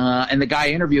 and the guy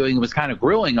interviewing was kind of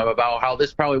grilling him about how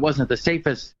this probably wasn't the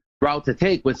safest route to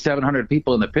take with 700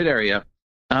 people in the pit area.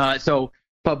 So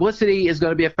publicity is going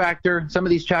to be a factor. Some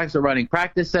of these tracks are running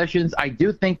practice sessions. I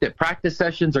do think that practice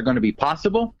sessions are going to be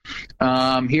possible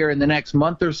here in the next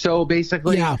month or so,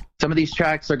 basically. Yeah. Some of these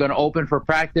tracks are going to open for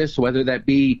practice, whether that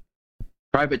be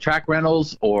private track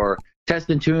rentals or test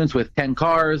and tunes with 10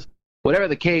 cars, whatever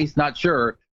the case, not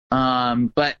sure.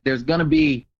 But there's going to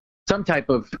be some type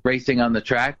of racing on the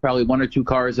track, probably 1 or 2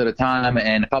 cars at a time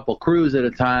and a couple crews at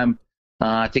a time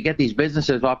to get these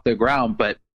businesses off the ground.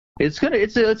 But it's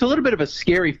a little bit of a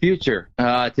scary future,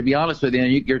 to be honest with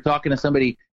you. You're talking to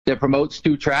somebody that promotes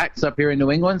 2 tracks up here in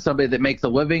New England, somebody that makes a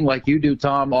living like you do,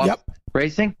 Tom, off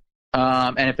racing.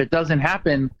 And if it doesn't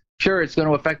happen, sure, it's going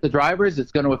to affect the drivers.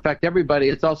 It's going to affect everybody.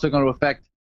 It's also going to affect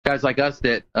guys like us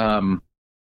that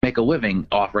make a living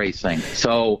off racing.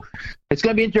 So it's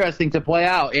going to be interesting to play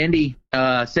out. Andy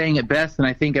saying it best, and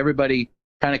I think everybody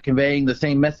kind of conveying the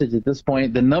same message at this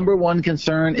point. The number one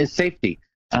concern is safety.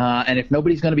 And if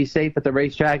nobody's going to be safe at the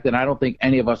racetrack, then I don't think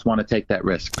any of us want to take that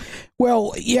risk.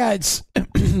 Well, yeah, it's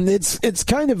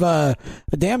kind of a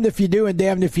damned if you do and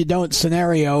damned if you don't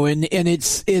scenario, and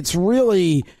it's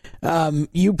really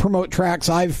you promote tracks.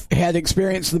 I've had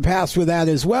experience in the past with that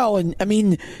as well, and I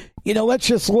mean,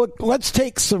 let's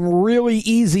take some really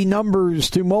easy numbers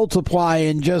to multiply,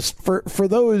 and just for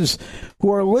those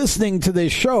who are listening to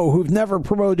this show who've never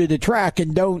promoted a track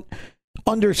and don't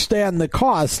understand the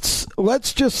costs,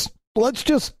 let's just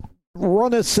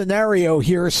run a scenario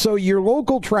here. So your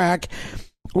local track,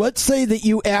 let's say that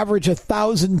you average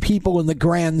 1,000 people in the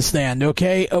grandstand,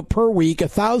 okay, per week,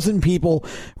 1,000 people,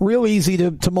 real easy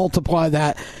to multiply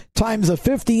that, times a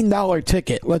 $15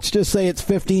 ticket. Let's just say it's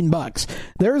 $15.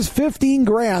 There's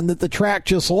 $15,000 that the track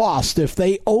just lost if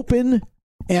they open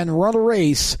and run a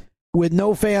race with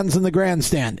no fans in the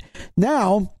grandstand.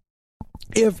 Now,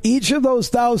 if each of those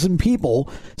 1,000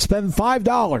 people spend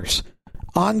 $5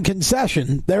 on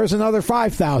concession, there's another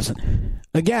 $5,000.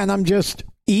 Again, I'm just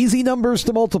easy numbers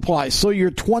to multiply. So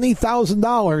you're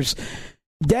 $20,000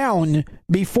 down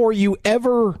before you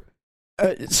ever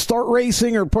start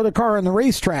racing or put a car on the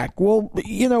racetrack. Well,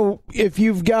 if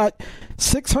you've got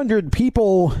 600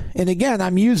 people, and again,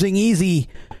 I'm using easy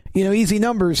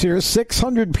numbers here,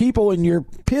 600 people in your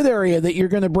pit area that you're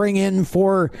going to bring in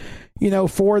for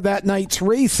that night's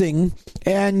racing,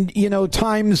 and,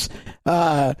 times,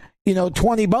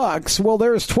 $20, well,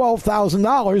 there's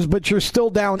 $12,000, but you're still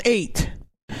down $8,000.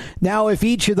 Now, if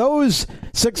each of those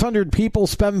 600 people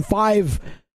spend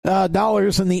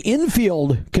 $5 in the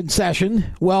infield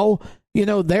concession, well,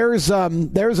 there's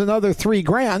another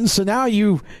 $3,000. So now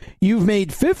you've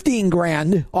made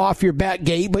 $15,000 off your back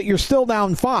gate, but you're still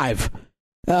down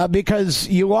 $5,000 because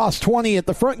you lost $20 at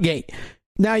the front gate.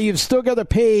 Now you've still got to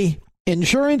pay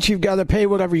insurance. You've got to pay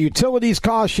whatever utilities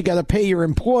cost. You got to pay your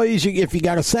employees. If you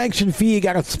got a sanction fee, you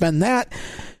got to spend that.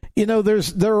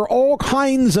 There are all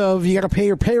kinds of, you got to pay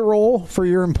your payroll for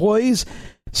your employees.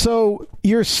 So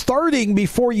you're starting,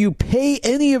 before you pay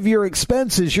any of your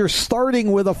expenses, you're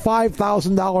starting with a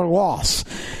 $5,000 loss.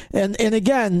 And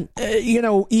again,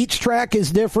 each track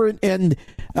is different, and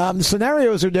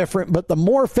scenarios are different, but the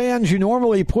more fans you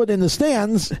normally put in the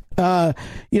stands,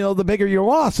 the bigger your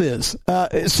loss is.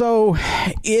 So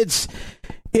it's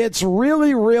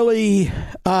really, really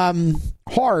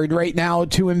hard right now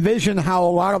to envision how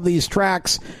a lot of these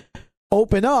tracks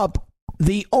open up.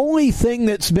 The only thing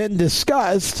that's been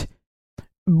discussed,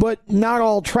 but not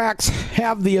all tracks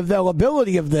have the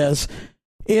availability of this,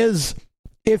 is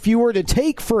if you were to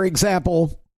take, for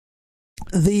example,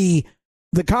 the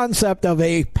concept of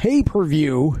a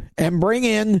pay-per-view and bring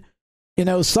in,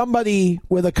 somebody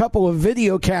with a couple of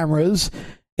video cameras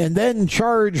and then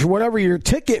charge whatever your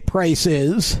ticket price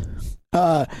is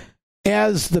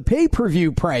as the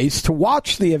pay-per-view price to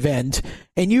watch the event,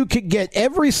 and you could get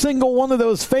every single one of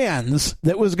those fans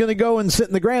that was going to go and sit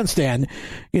in the grandstand.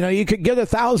 You could get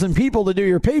 1,000 people to do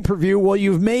your pay-per-view. Well,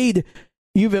 you've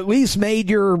at least made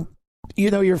your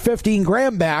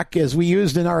 $15,000 back, as we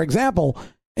used in our example.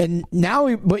 And now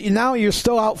you're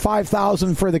still out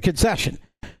 $5,000 for the concession.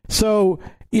 So,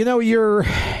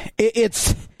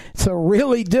 it's a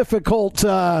really difficult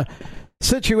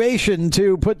situation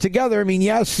to put together. I mean,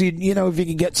 yes, if you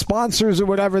can get sponsors or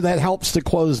whatever, that helps to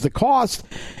close the cost.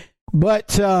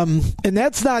 But, and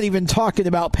that's not even talking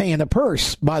about paying a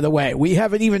purse, by the way. We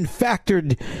haven't even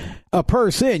factored a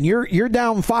purse in. You're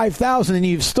down $5,000 and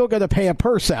you've still got to pay a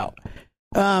purse out.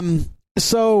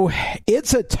 So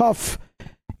it's a tough,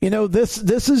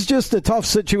 this is just a tough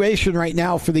situation right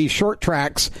now for these short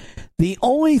tracks. The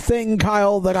only thing,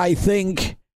 Kyle, that I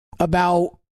think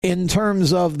about in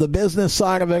terms of the business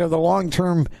side of it or the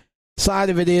long-term side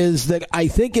of it is that I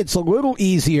think it's a little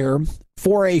easier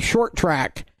for a short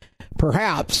track,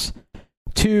 perhaps,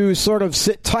 to sort of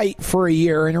sit tight for a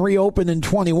year and reopen in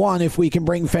 21 if we can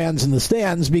bring fans in the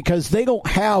stands, because they don't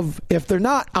have, if they're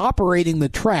not operating the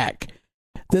track,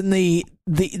 then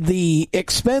the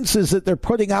expenses that they're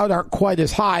putting out aren't quite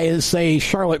as high as, say,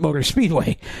 Charlotte Motor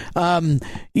Speedway. So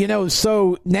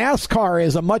NASCAR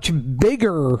is a much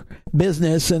bigger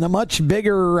business and a much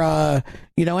bigger,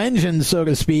 engine, so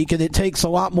to speak, and it takes a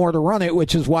lot more to run it,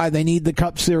 which is why they need the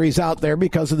Cup Series out there,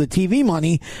 because of the TV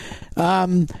money.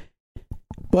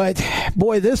 But,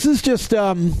 boy, this is just,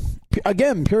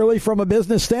 again, purely from a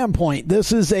business standpoint,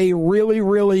 this is a really,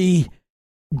 really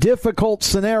difficult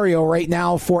scenario right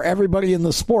now for everybody in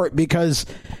the sport because,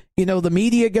 the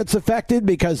media gets affected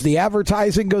because the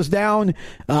advertising goes down.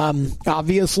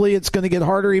 Obviously, it's going to get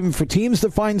harder even for teams to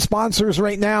find sponsors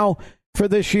right now for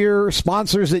this year,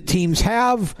 sponsors that teams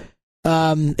have.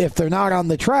 If they're not on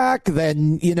the track,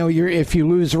 then, if you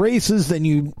lose races, then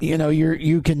you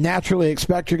can naturally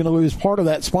expect you're going to lose part of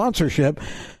that sponsorship.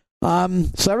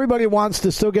 So everybody wants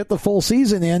to still get the full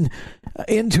season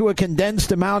into a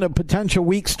condensed amount of potential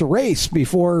weeks to race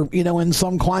before, in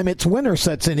some climates, winter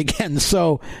sets in again.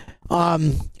 So,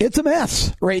 it's a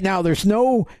mess right now. There's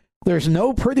no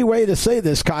pretty way to say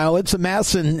this, Kyle. It's a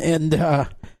mess. And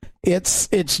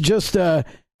it's just,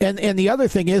 and the other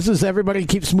thing is everybody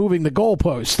keeps moving the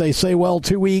goalposts. They say, well,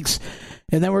 2 weeks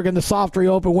and then we're going to soft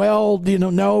reopen. Well,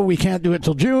 no, we can't do it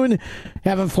till June.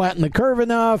 Haven't flattened the curve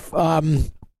enough.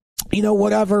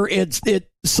 Whatever.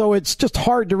 So it's just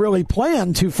hard to really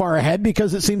plan too far ahead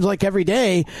because it seems like every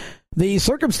day the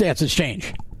circumstances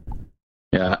change.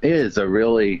 Yeah, it is a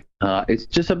really, it's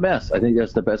just a mess. I think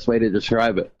that's the best way to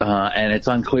describe it. And it's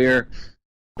unclear,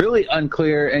 really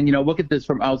unclear. And, look at this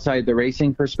from outside the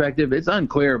racing perspective. It's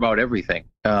unclear about everything.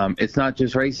 It's not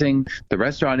just racing. The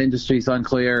restaurant industry is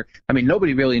unclear. I mean,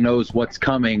 nobody really knows what's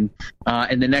coming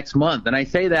in the next month. And I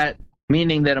say that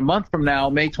meaning that a month from now,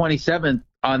 May 27th,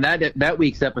 on that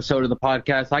week's episode of the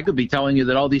podcast, I could be telling you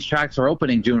that all these tracks are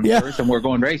opening June 1st and we're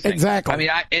going racing. Exactly. I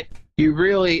mean,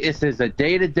 this is a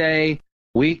day-to-day,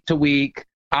 week-to-week,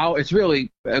 it's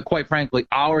really, quite frankly,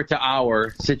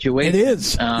 hour-to-hour situation. It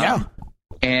is, yeah.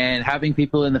 And having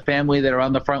people in the family that are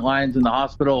on the front lines in the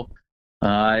hospital,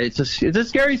 it's a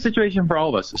scary situation for all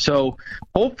of us. So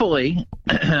hopefully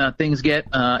things get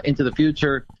into the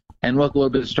future and look a little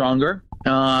bit stronger.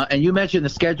 And you mentioned the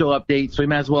schedule updates, so we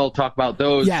might as well talk about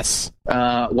those. Yes.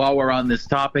 While we're on this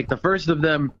topic. The first of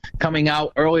them coming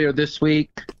out earlier this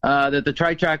week, that the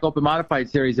Tri-Track Open Modified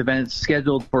Series event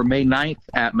scheduled for May 9th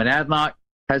at Monadnock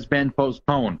has been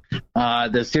postponed.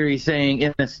 The series saying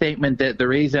in a statement that the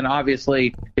reason,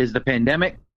 obviously, is the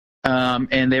pandemic,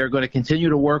 and they're going to continue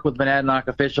to work with Monadnock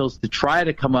officials to try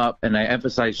to come up, and I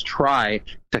emphasize try,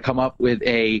 to come up with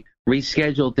a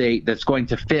rescheduled date that's going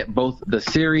to fit both the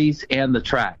series and the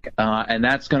track. And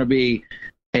that's going to be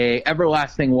a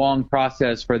everlasting long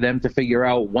process for them to figure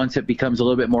out once it becomes a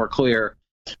little bit more clear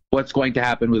what's going to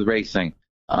happen with racing.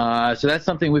 So that's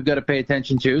something we've got to pay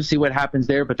attention to, see what happens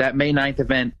there. But that May 9th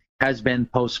event has been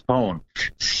postponed.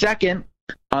 Second,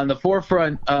 on the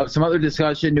forefront of some other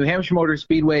discussion, New Hampshire Motor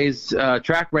Speedway's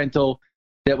track rental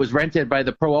that was rented by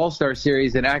the Pro All-Star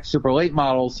Series and ACT Super Late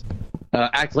Models,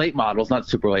 ACT Late Models, not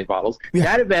Super Late Models. Yeah.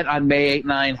 That event on May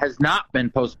 8-9 has not been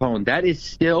postponed. That is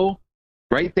still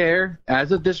right there,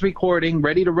 as of this recording,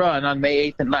 ready to run on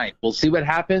May 8th and 9th. We'll see what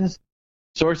happens.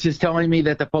 Sources telling me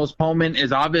that the postponement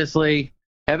is obviously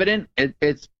evident.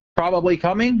 It's probably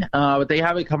coming, but they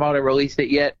haven't come out and released it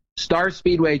yet. Star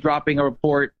Speedway dropping a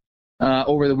report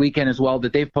over the weekend as well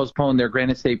that they've postponed their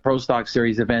Granite State Pro Stock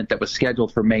Series event that was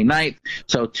scheduled for May 9th.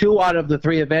 So 2 out of the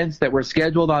 3 events that were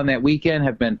scheduled on that weekend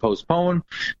have been postponed.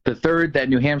 The third, that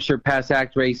New Hampshire Pass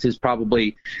Act race, is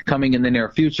probably coming in the near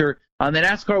future. On the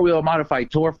NASCAR Wheel Modified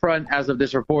Tour front, as of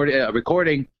this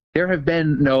recording, there have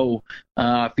been no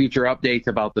future updates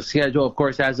about the schedule. Of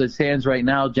course, as it stands right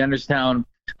now, Jennerstown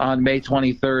on May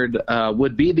 23rd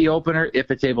would be the opener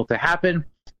if it's able to happen.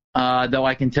 Though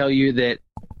I can tell you that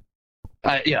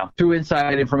through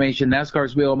inside information,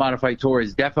 NASCAR's Wheel Modified Tour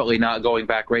is definitely not going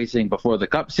back racing before the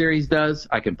Cup Series does.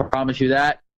 I can promise you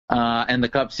that. And the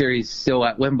Cup Series still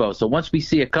at limbo. So once we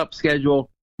see a Cup schedule,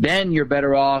 then you're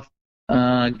better off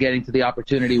getting to the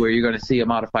opportunity where you're going to see a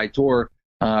Modified Tour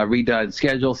redone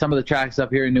schedule. Some of the tracks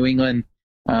up here in New England,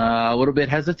 a little bit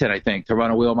hesitant, I think, to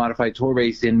run a Wheel Modified Tour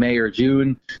race in May or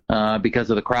June because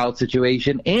of the crowd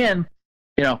situation. And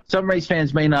some race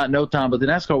fans may not know, Tom, but the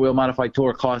NASCAR Wheel Modified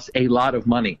Tour costs a lot of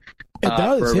money for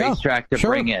a racetrack to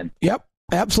bring in. Yep,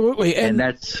 absolutely. And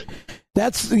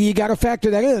that's you got to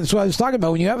factor that in. That's what I was talking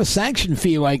about. When you have a sanction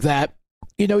fee like that,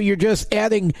 you're just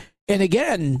adding. And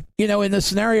again, in the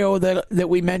scenario that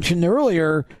we mentioned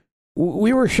earlier,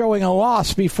 we were showing a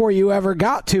loss before you ever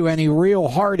got to any real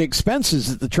hard expenses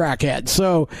that the track had.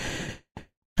 So,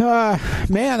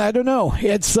 man, I don't know.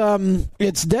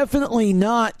 It's definitely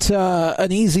not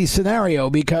an easy scenario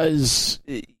because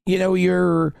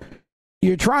you're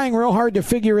trying real hard to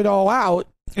figure it all out.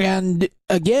 And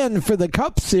again, for the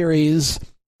Cup Series,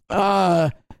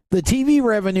 the TV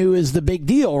revenue is the big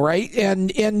deal, right?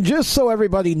 And just so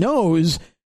everybody knows,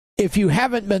 if you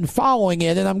haven't been following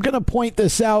it, and I'm going to point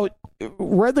this out,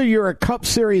 whether you're a Cup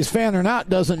Series fan or not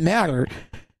doesn't matter.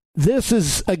 This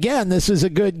is a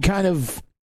good kind of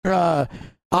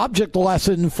object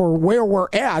lesson for where we're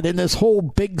at in this whole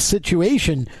big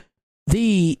situation.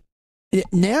 The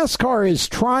NASCAR is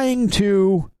trying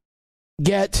to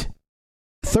get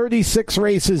 36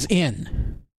 races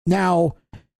in. Now,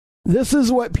 this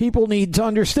is what people need to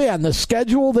understand. The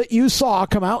schedule that you saw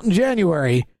come out in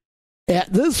January,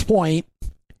 at this point,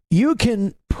 you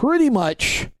can pretty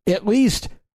much, at least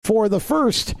for the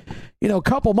first,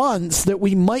 couple months that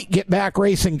we might get back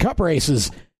racing Cup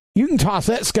races, you can toss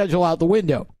that schedule out the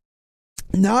window.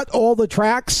 Not all the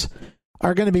tracks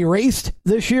are going to be raced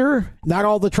this year. Not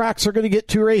all the tracks are going to get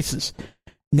 2 races.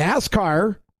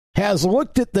 NASCAR has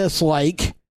looked at this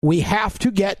like we have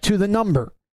to get to the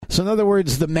number. So in other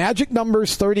words, the magic number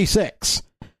is 36.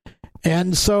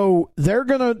 And so their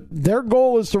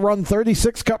goal is to run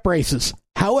 36 Cup races.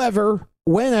 However,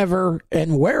 whenever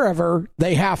and wherever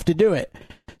they have to do it.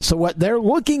 So what they're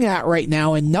looking at right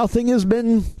now, and nothing has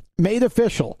been made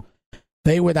official,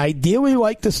 they would ideally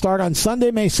like to start on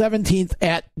Sunday, May 17th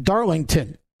at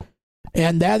Darlington.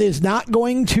 And that is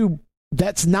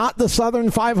that's not the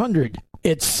Southern 500.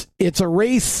 It's a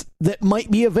race that might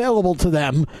be available to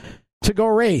them to go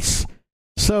race.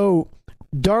 So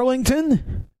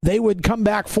Darlington, they would come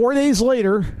back 4 days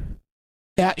later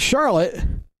at Charlotte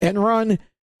and run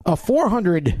a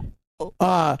 400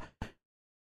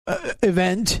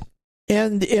 event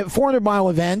and a 400-mile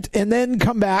event, and then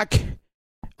come back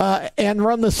and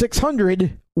run the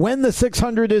 600 when the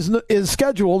 600 is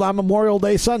scheduled on Memorial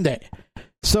Day Sunday.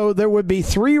 So there would be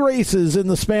 3 races in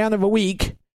the span of a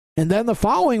week, and then the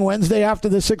following Wednesday after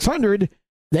the 600,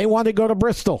 they want to go to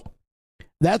Bristol.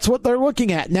 That's what they're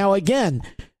looking at. Now, again,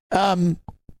 the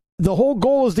whole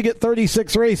goal is to get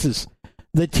 36 races.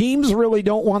 The teams really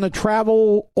don't want to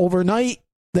travel overnight.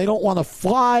 They don't want to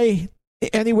fly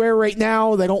anywhere right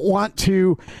now. They don't want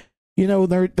to,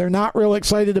 they're not real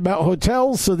excited about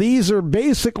hotels. So these are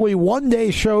basically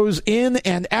one-day shows in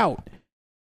and out.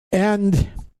 And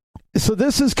so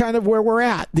this is kind of where we're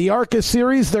at. The ARCA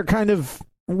Series, they're kind of,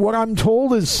 what I'm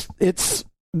told is it's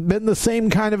been the same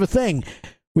kind of a thing.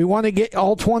 We want to get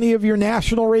all 20 of your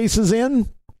national races in,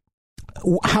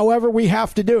 however we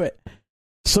have to do it.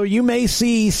 So you may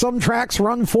see some tracks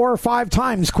run 4 or 5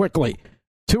 times quickly,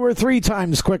 2 or 3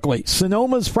 times quickly.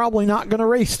 Sonoma's probably not going to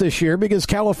race this year because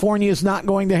California is not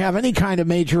going to have any kind of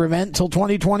major event till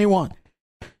 2021.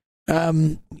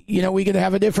 We could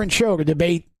have a different show to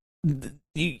debate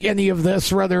any of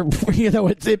this, whether,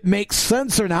 it makes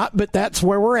sense or not, but that's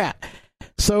where we're at.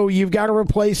 So you've got to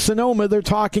replace Sonoma. They're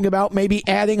talking about maybe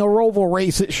adding a Roval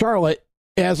race at Charlotte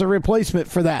as a replacement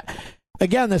for that.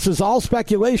 Again, this is all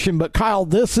speculation, but Kyle,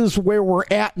 this is where we're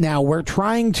at now. We're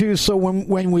trying to, so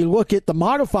when we look at the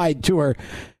modified tour,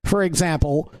 for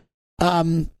example,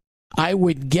 I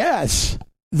would guess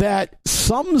that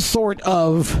some sort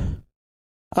of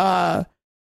similar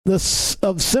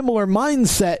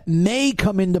mindset may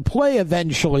come into play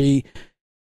eventually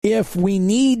if we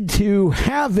need to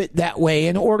have it that way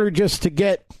in order just to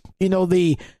get,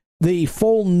 the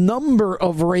full number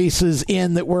of races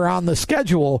in that were on the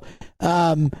schedule.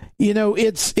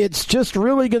 It's just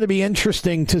really going to be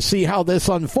interesting to see how this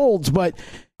unfolds. But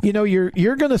you're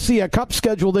going to see a Cup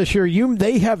schedule this year.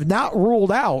 They have not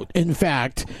ruled out, in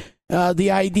fact,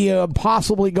 the idea of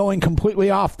possibly going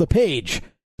completely off the page.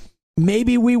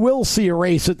 Maybe we will see a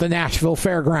race at the Nashville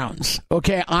Fairgrounds.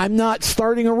 Okay, I'm not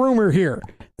starting a rumor here.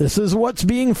 This is what's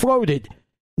being floated.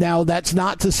 Now, that's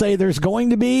not to say there's going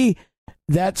to be.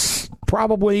 That's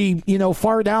probably,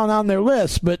 far down on their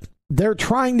list, but they're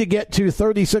trying to get to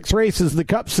 36 races, the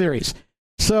Cup Series.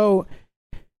 So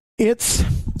it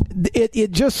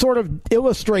just sort of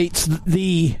illustrates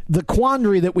the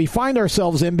quandary that we find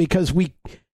ourselves in, because we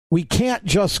can't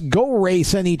just go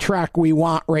race any track we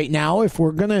want right now. If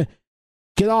we're going to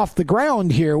get off the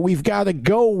ground here, we've got to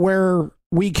go where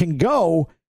we can go.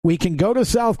 We can go to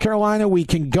South Carolina. We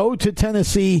can go to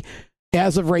Tennessee.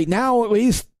 As of right now, at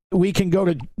least, we can go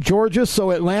to Georgia,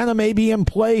 so Atlanta may be in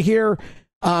play here.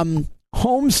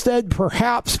 Homestead,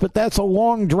 perhaps, but that's a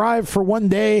long drive for one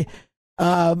day.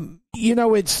 And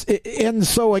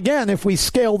so again, if we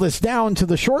scale this down to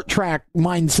the short track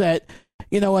mindset,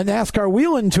 a NASCAR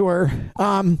Wheeling Tour,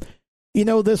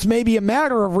 this may be a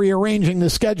matter of rearranging the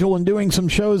schedule and doing some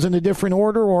shows in a different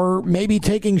order, or maybe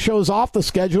taking shows off the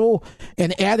schedule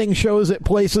and adding shows at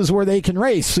places where they can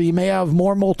race. So you may have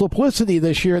more multiplicity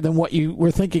this year than what you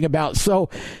were thinking about. So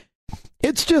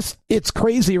it's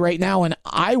crazy right now, and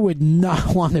I would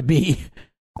not want to be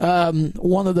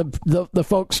one of the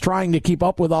folks trying to keep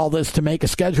up with all this to make a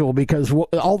schedule, because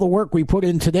all the work we put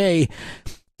in today,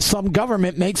 some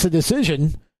government makes a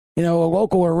decision a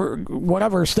local or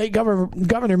whatever state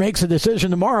governor makes a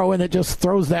decision tomorrow, and it just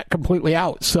throws that completely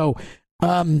out. So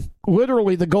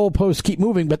literally the goalposts keep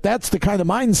moving, but that's the kind of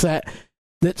mindset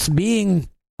that's being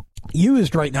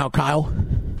used right now, Kyle.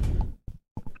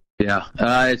 Yeah,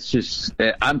 it's just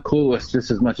I'm clueless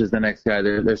just as much as the next guy.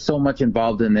 There's so much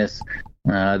involved in this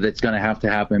that's going to have to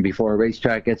happen before a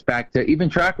racetrack gets back to even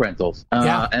track rentals.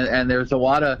 And there's a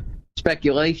lot of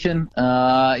speculation,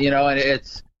 and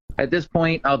it's at this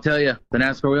point, I'll tell you, the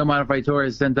NASCAR Wheel Modified Tour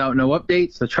has sent out no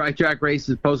updates. The tri-track race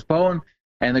is postponed,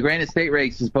 and the Granite State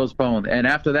race is postponed. And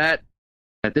after that,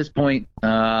 at this point,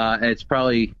 it's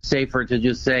probably safer to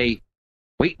just say,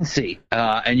 wait and see.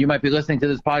 And you might be listening to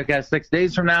this podcast 6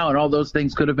 days from now, and all those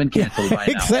things could have been canceled by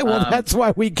now. Well, that's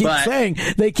why we keep saying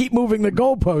they keep moving the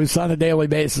goalposts on a daily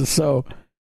basis. So,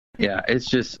 yeah, it's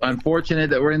just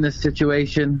unfortunate that we're in this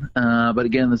situation. But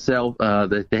again,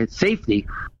 the safety,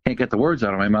 can't get the words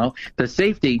out of my mouth, the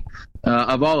safety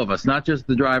of all of us, not just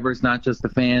the drivers, not just the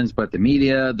fans, but the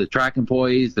media, the track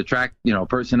employees, the track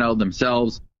personnel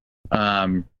themselves.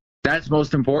 That's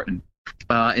most important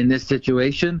in this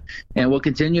situation, and we'll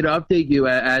continue to update you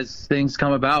as things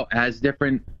come about, as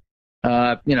different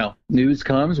news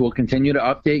comes. We'll continue to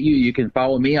update you. You can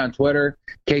follow me on Twitter,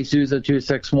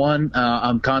 Souza261.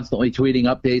 I'm constantly tweeting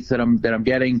updates that I'm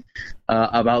getting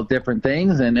about different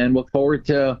things, and look forward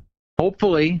to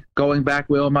hopefully going back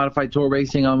Wheel Modified Tour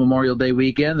racing on Memorial Day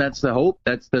weekend. That's the hope.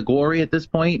 That's the glory at this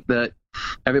point that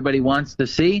everybody wants to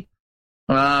see.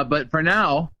 But for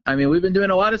now, we've been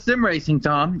doing a lot of sim racing,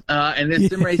 Tom, and this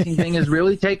sim racing thing has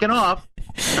really taken off.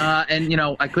 And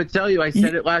I could tell you, I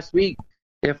said it last week,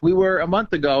 if we were a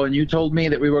month ago and you told me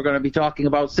that we were going to be talking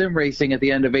about sim racing at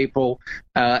the end of April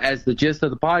as the gist of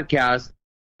the podcast,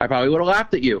 I probably would have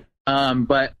laughed at you.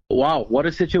 But wow, what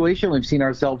a situation we've seen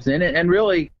ourselves in. And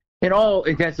really, in all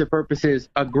intents and purposes,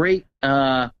 a great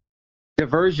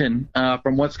diversion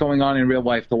from what's going on in real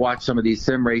life to watch some of these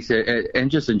sim races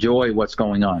and just enjoy what's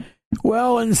going on.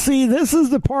 Well, and see, this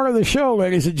is the part of the show,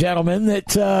 ladies and gentlemen,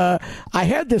 that I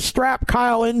had to strap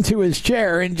Kyle into his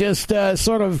chair and just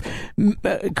sort of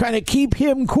kind of keep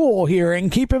him cool here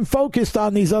and keep him focused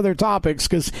on these other topics,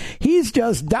 because he's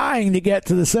just dying to get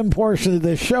to the sim portion of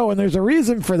this show, and there's a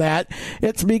reason for that.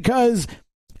 It's because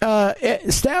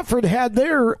Stafford had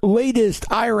their latest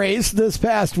iRace this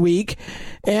past week,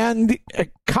 and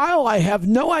Kyle, I have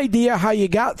no idea how you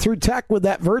got through tech with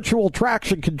that virtual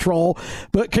traction control,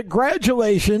 but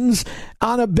congratulations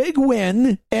on a big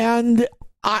win, and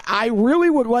I really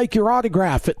would like your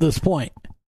autograph at this point.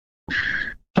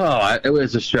 Oh, it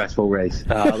was a stressful race.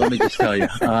 Let me just tell you.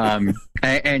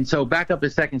 And so back up a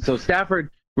second. So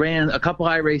Stafford ran a couple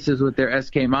iRaces with their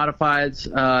SK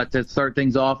Modifieds to start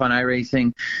things off on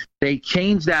iRacing. They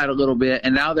changed that a little bit,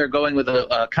 and now they're going with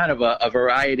a kind of a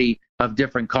variety of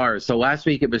different cars. So last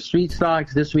week it was street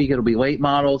stocks. This week it'll be late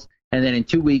models. And then in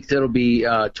 2 weeks it'll be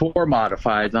tour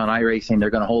modifieds on iRacing. They're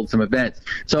going to hold some events.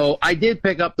 So I did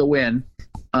pick up the win.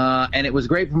 And it was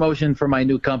great promotion for my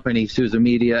new company, Souza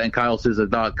Media and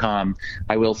KyleSouza.com,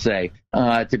 I will say,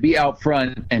 to be out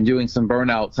front and doing some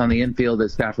burnouts on the infield at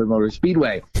Stafford Motor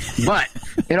Speedway. But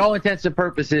in all intents and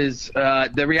purposes,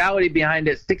 the reality behind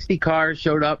it, 60 cars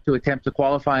showed up to attempt to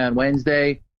qualify on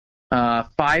Wednesday.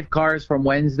 5 cars from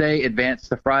Wednesday advanced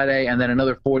to Friday, and then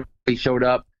another 40 showed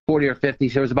up. 40 or 50,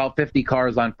 so there was about 50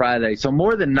 cars on Friday. So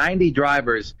more than 90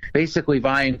 drivers basically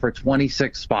vying for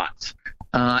 26 spots.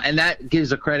 And that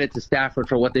gives a credit to Stafford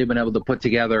for what they've been able to put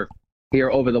together here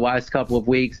over the last couple of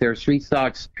weeks. Their street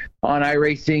stocks on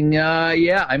iRacing,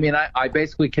 I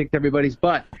basically kicked everybody's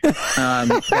butt.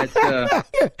 That's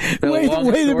way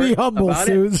to be humble,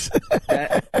 Suze.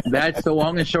 That's the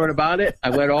long and short about it. I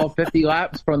led all 50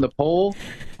 laps from the pole.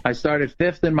 I started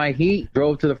 5th in my heat,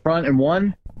 drove to the front and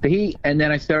won the heat, and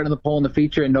then I started the pole in the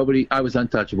feature, and I was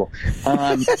untouchable.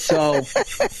 So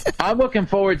I'm looking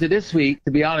forward to this week,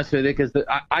 to be honest with you, because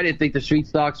I didn't think the street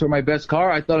stocks were my best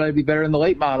car. I thought I'd be better in the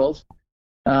late models.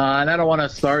 And I don't want to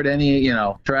start any,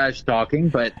 trash talking,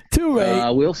 but too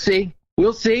late. We'll see.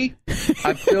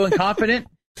 I'm feeling confident.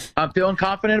 I'm feeling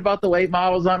confident about the late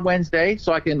models on Wednesday,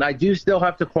 so I do still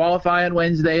have to qualify on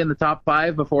Wednesday in the top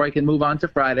 5 before I can move on to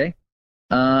Friday.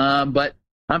 But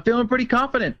I'm feeling pretty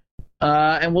confident.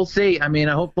 And we'll see.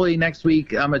 Hopefully next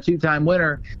week I'm a 2-time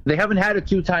winner. They haven't had a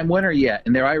 2-time winner yet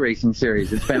in their iRacing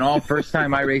series. It's been all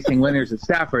first-time iRacing winners at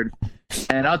Stafford.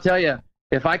 And I'll tell you,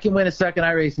 if I can win a second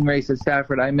iRacing race at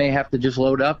Stafford, I may have to just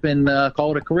load up and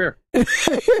call it a career.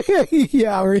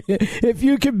 Yeah, if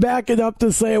you can back it up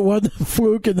to say it wasn't a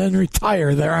fluke and then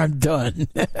retire there, I'm done.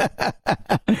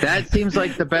 That seems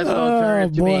like the best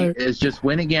alternative to me is just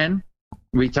win again,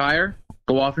 retire,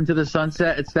 go off into the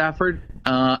sunset at Stafford,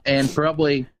 and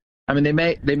probably, I mean,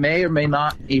 they may or may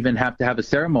not even have to have a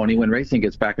ceremony when racing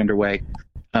gets back underway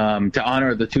to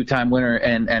honor the two-time winner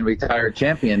and retired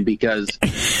champion, because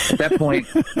at that point,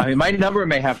 I mean, my number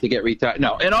may have to get retired.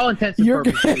 No, in all intents and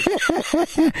purposes,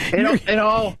 in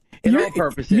all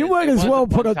purposes, you might as well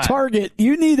put a Target.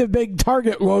 You need a big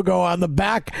Target logo on the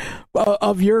back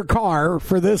of your car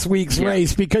for this week's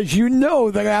race, because you know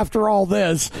that after all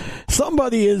this,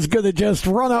 somebody is going to just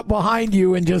run up behind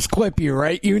you and just clip you,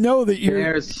 right? You know that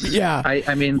you're.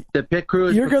 I mean, the pit crew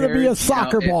is. You're going to be a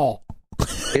soccer ball.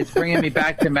 It's bringing me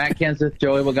back to Matt Kenseth,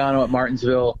 Joey Logano at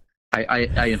Martinsville.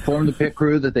 I informed the pit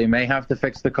crew that they may have to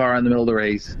fix the car in the middle of the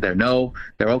race. They're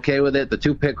okay with it. The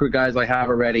 2 pit crew guys I have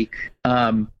already.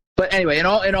 But anyway, in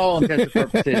all intents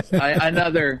and purposes,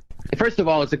 first of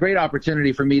all, it's a great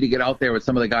opportunity for me to get out there with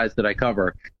some of the guys that I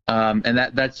cover. And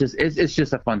that's just, it's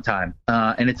just a fun time.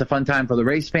 And it's a fun time for the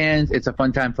race fans. It's a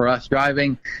fun time for us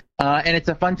driving. And it's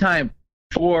a fun time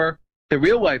for the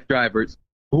real life drivers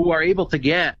who are able to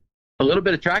get a little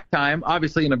bit of track time,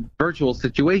 obviously in a virtual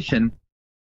situation.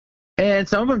 And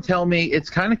some of them tell me it's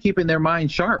kind of keeping their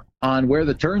mind sharp on where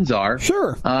the turns are.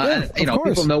 Sure.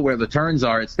 People know where the turns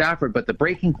are at Stafford, but the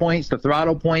braking points, the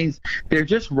throttle points, they're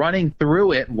just running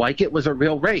through it like it was a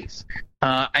real race.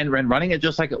 And running it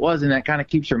just like it was, and that kind of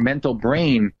keeps your mental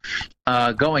brain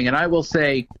going. And I will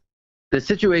say, the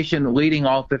situation leading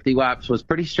all 50 laps was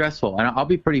pretty stressful, and I'll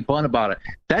be pretty blunt about it.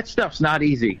 That stuff's not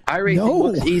easy. iRacing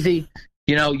looks easy.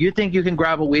 You know, you think you can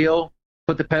grab a wheel,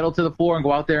 put the pedal to the floor, and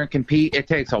go out there and compete. It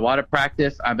takes a lot of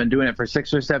practice. I've been doing it for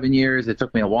 6 or 7 years. It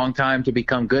took me a long time to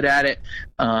become good at it.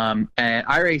 And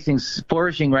iRacing's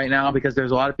flourishing right now because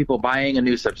there's a lot of people buying a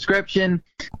new subscription,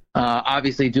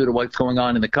 obviously due to what's going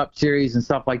on in the Cup Series and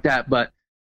stuff like that. But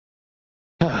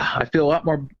I feel a lot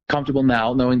more comfortable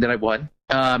now knowing that I won.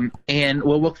 And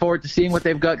we'll look forward to seeing what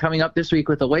they've got coming up this week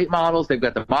with the late models. They've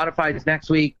got the modifieds next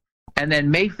week. And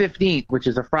then May 15th, which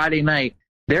is a Friday night,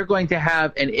 they're going to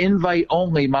have an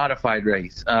invite-only modified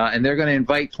race. And they're going to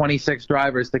invite 26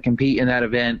 drivers to compete in that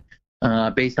event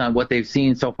based on what they've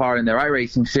seen so far in their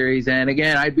iRacing series. And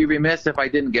again, I'd be remiss if I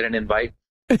didn't get an invite.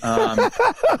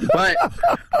 But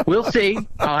we'll see.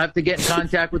 I'll have to get in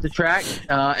contact with the track.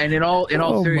 And in all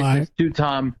seriousness, too,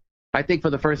 Tom, I think for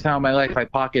the first time in my life, I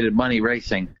pocketed money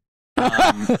racing.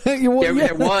 There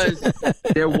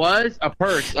was a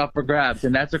purse up for grabs,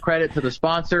 and that's a credit to the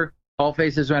sponsor, All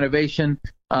Faces Renovation,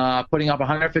 putting up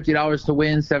 $150 to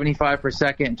win, $75 for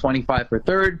second, and $25 for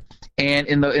third. And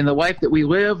in the life that we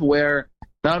live, where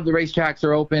none of the racetracks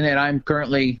are open, and I'm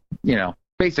currently,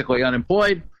 basically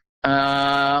unemployed,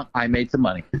 I made some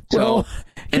money. So,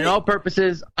 in all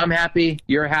purposes, I'm happy.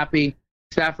 You're happy.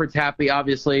 Stafford's happy.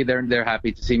 Obviously, they're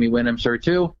happy to see me win, I'm sure,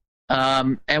 too.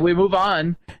 And we move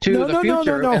on to the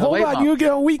future. No. Hold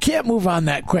on. We can't move on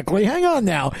that quickly. Hang on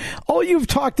now. All you've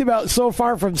talked about so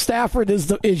far from Stafford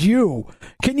is you.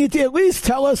 Can you at least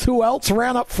tell us who else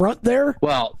ran up front there?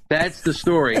 Well, that's the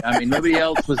story. I mean, nobody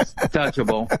else was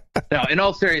touchable. Now, in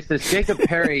all seriousness, Jacob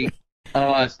Perry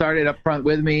started up front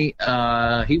with me.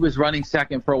 He was running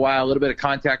second for a while. A little bit of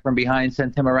contact from behind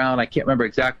sent him around. I can't remember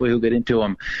exactly who got into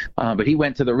him, but he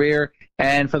went to the rear.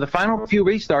 And for the final few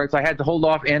restarts, I had to hold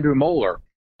off Andrew Moeller.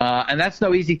 And that's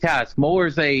no easy task.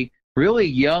 Moeller's a really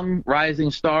young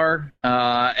rising star.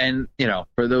 And,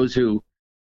 for those who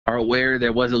are aware,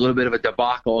 there was a little bit of a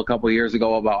debacle a couple of years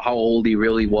ago about how old he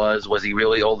really was. Was he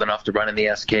really old enough to run in the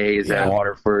SKs at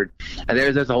Waterford? And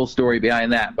there's a whole story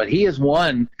behind that. But he has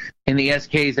won in the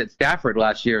SKs at Stafford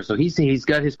last year. So he's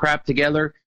got his crap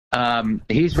together.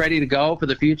 He's ready to go for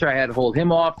the future. I had to hold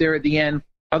him off there at the end.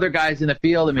 Other guys in the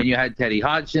field, I mean, you had Teddy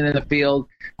Hodgson in the field.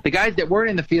 The guys that weren't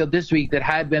in the field this week that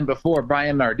had been before,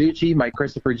 Brian Narducci, Mike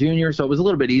Christopher Jr., so it was a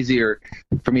little bit easier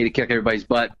for me to kick everybody's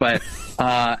butt. But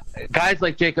guys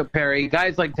like Jacob Perry,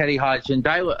 guys like Teddy Hodgson,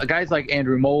 guys like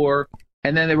Andrew Moeller,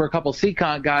 and then there were a couple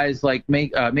Seacon guys like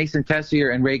Mason Tessier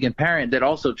and Reagan Parent that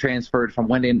also transferred from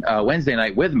Wednesday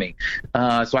night with me.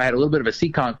 So I had a little bit of a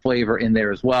Seacon flavor in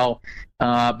there as well.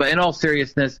 But in all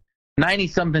seriousness,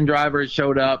 90-something drivers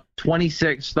showed up,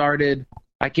 26 started.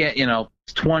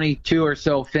 22 or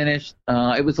so finished.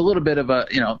 It was a little bit of a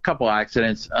couple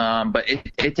accidents, but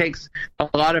it takes a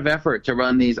lot of effort to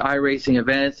run these iRacing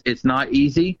events. It's not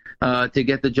easy to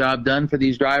get the job done for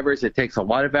these drivers. It takes a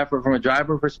lot of effort from a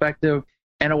driver perspective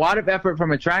and a lot of effort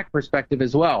from a track perspective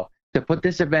as well to put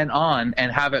this event on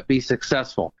and have it be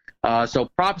successful.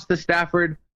 So props to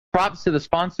Stafford. Props to the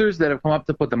sponsors that have come up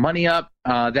to put the money up.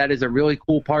 That is a really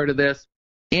cool part of this.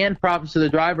 And props to the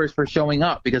drivers for showing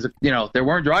up, because if there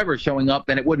weren't drivers showing up,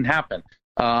 then it wouldn't happen.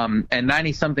 And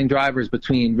 90-something drivers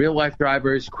between real-life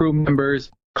drivers, crew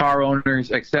members, car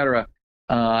owners, etc.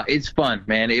 It's fun,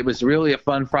 man. It was really a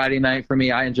fun Friday night for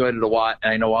me. I enjoyed it a lot,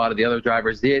 and I know a lot of the other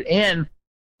drivers did. And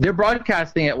they're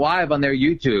broadcasting it live on their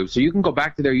YouTube, so you can go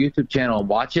back to their YouTube channel and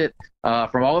watch it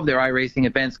from all of their iRacing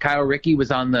events. Kyle Rickey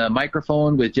was on the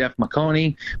microphone with Jeff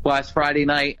McConey last Friday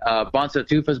night. Bonsa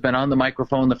Tufa's been on the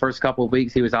microphone the first couple of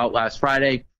weeks. He was out last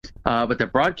Friday. But the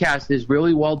broadcast is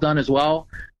really well done as well.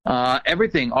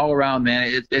 Everything all around,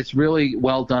 man, it's really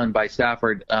well done by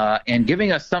Stafford and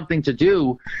giving us something to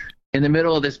do in the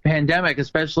middle of this pandemic,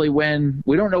 especially when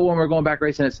we don't know when we're going back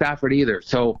racing at Stafford either.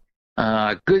 So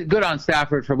good on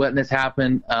Stafford for letting this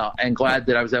happen, and glad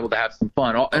that I was able to have some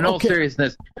fun. In all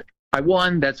seriousness, I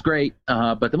won. That's great.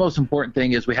 But the most important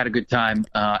thing is we had a good time.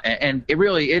 And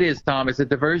it is, Tom. It's a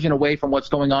diversion away from what's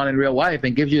going on in real life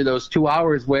and gives you those 2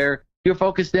 hours where you're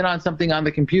focused in on something on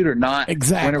the computer, not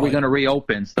when are we going to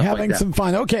reopen, stuff having like that. Some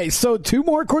fun. Okay, so 2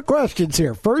 more quick questions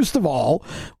here. First of all,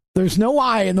 there's no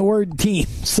I in the word team.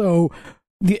 So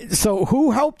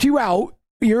who helped you out?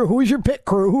 Who was your pit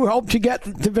crew? Who helped you get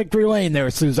to victory lane there,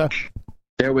 Souza?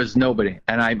 There was nobody,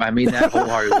 and I mean that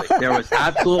wholeheartedly. There was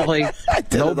absolutely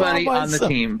nobody on the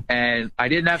team, and I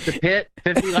didn't have to pit.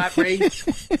 50-lap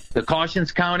race. The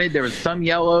cautions counted. There was some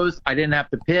yellows. I didn't have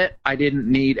to pit. I didn't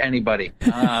need anybody,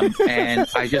 and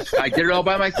I did it all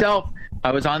by myself.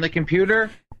 I was on the computer.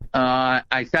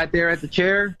 I sat there at the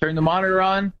chair, turned the monitor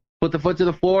on, put the foot to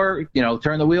the floor,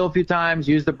 turned the wheel a few times,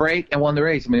 used the brake, and won the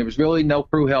race. I mean, there was really no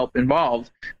crew help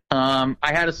involved. I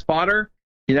had a spotter.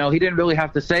 He didn't really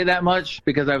have to say that much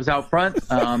because I was out front,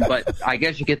 but I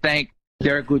guess you could thank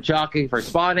Derek Luchaki for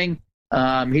spotting.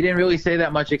 He didn't really say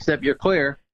that much except you're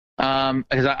clear,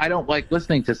 because I don't like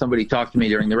listening to somebody talk to me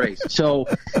during the race. So,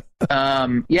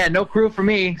 no crew for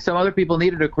me. Some other people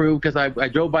needed a crew because I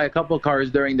drove by a couple of cars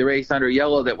during the race under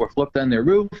yellow that were flipped on their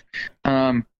roof,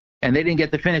 and they didn't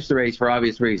get to finish the race for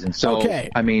obvious reasons. So, okay.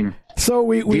 I mean, so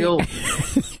we know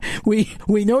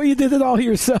you did it all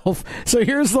yourself. So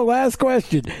here's the last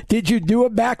question: did you do a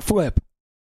backflip?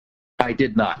 I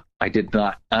did not.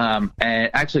 And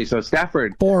actually, so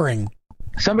Stafford. Boring.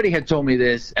 Somebody had told me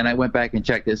this, and I went back and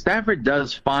checked it. Stafford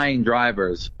does fine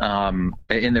drivers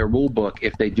in their rule book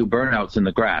if they do burnouts in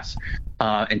the grass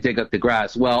and dig up the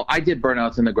grass. Well, I did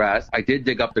burnouts in the grass. I did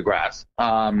dig up the grass,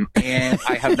 and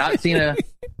I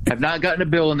have not gotten a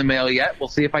bill in the mail yet. We'll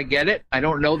see if I get it. I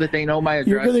don't know that they know my address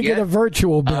yet. You're going to get a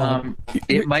virtual bill.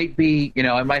 It might be,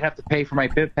 I might have to pay for my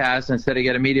pit pass instead of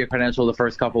get a media credential the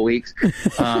first couple weeks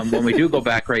when we do go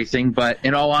back racing. But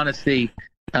in all honesty,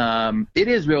 it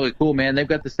is really cool, man. They've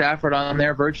got the Stafford on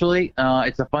there virtually.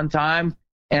 It's a fun time.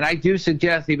 And I do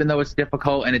suggest, even though it's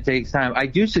difficult and it takes time, I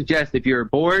do suggest if you're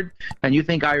bored and you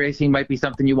think iRacing might be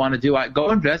something you want to do,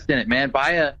 go invest in it, man.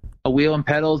 Buy a wheel and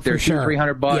pedals. They're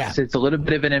 $200-$300. Yeah. It's a little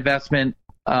bit of an investment,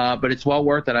 but it's well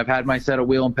worth it. I've had my set of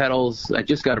wheel and pedals. I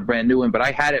just got a brand new one, but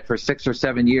I had it for 6 or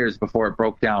 7 years before it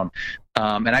broke down.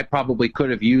 And I probably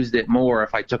could have used it more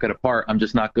if I took it apart. I'm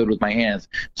just not good with my hands.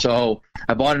 So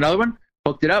I bought another one.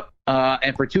 Hooked it up,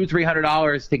 and for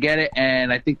 $200-$300 to get it,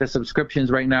 and I think the subscriptions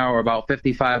right now are about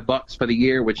 $55 for the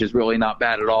year, which is really not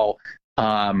bad at all.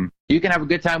 You can have a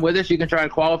good time with us. You can try to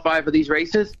qualify for these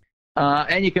races,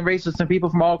 and you can race with some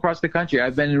people from all across the country.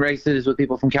 I've been in races with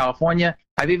people from California.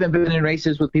 I've even been in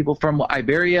races with people from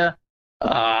Iberia,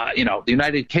 the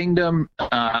United Kingdom.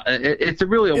 It's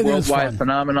really a worldwide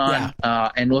phenomenon,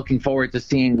 and looking forward to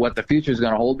seeing what the future is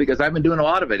going to hold because I've been doing a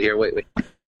lot of it here lately.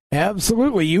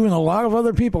 Absolutely, you and a lot of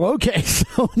other people. Okay,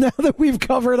 so now that we've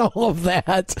covered all of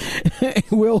that,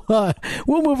 we'll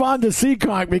move on to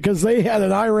Seekonk because they had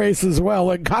an iRace as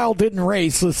well, and Kyle didn't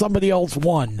race, so somebody else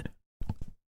won.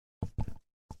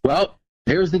 Well,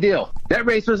 here's the deal. That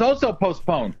race was also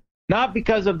postponed, not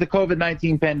because of the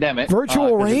COVID-19 pandemic.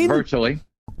 Virtual rain? Virtually.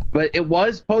 But it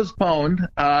was postponed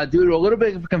due to a little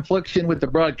bit of confliction with the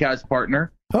broadcast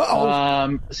partner.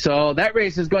 Uh-oh. So that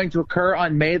race is going to occur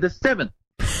on May the 7th.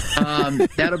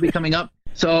 That'll be coming up.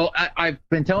 So I've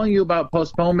been telling you about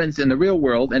postponements in the real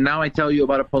world, and now I tell you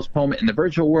about a postponement in the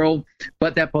virtual world,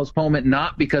 but that postponement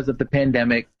not because of the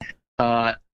pandemic.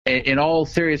 In all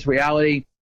serious reality,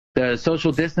 the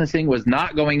social distancing was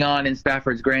not going on in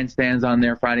Stafford's grandstands on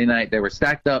their Friday night. They were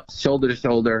stacked up, shoulder to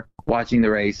shoulder, watching the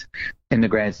race in the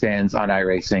grandstands on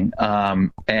iRacing.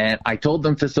 And I told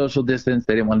them to social distance.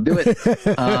 They didn't want to do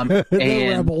it.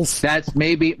 And rebels. That's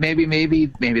maybe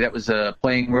that was a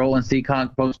playing role in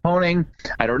Seekonk postponing.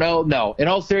 I don't know. No, in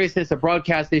all seriousness, a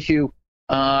broadcast issue,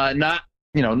 not,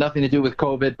 nothing to do with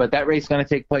COVID, but that race is going to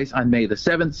take place on May the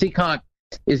 7th. Seekonk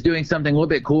is doing something a little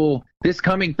bit cool this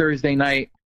coming Thursday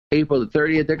night, April the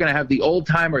 30th. They're going to have the Old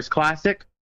Timers Classic.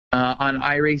 on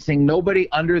iRacing. Nobody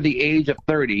under the age of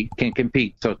 30 can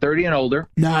compete. So 30 and older.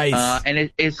 Nice.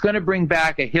 And it's going to bring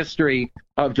back a history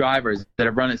of drivers that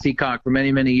have run at Seacock for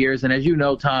many, many years. And as you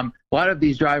know, Tom, a lot of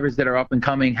these drivers that are up and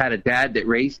coming had a dad that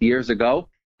raced years ago.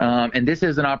 And this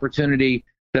is an opportunity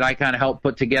that I kind of helped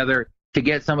put together to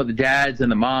get some of the dads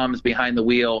and the moms behind the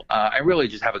wheel and really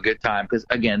just have a good time. Because,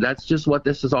 again, that's just what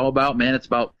this is all about, man. It's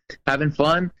about having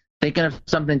fun, thinking of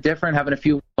something different, having a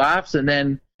few laughs, and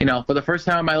then, you know, for the first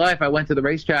time in my life, I went to the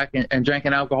racetrack and drank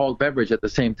an alcoholic beverage at the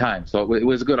same time. So it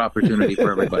was a good opportunity for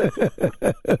everybody.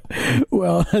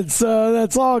 Well, that's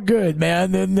all good,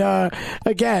 man. And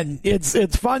again,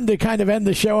 it's fun to kind of end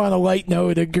the show on a light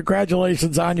note. And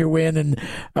congratulations on your win.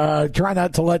 And try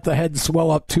not to let the head swell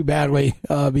up too badly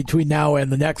between now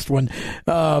and the next one.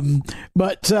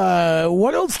 But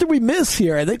what else did we miss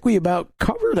here? I think we about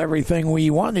covered everything we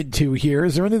wanted to here.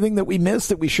 Is there anything that we missed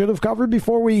that we should have covered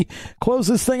before we close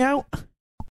this thing out?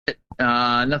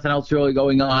 Nothing else really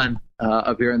going on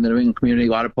up here in the New England community.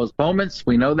 A lot of postponements.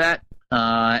 We know that.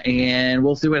 And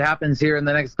we'll see what happens here in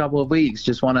the next couple of weeks.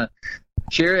 Just want to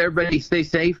share, everybody stay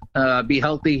safe, be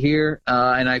healthy here.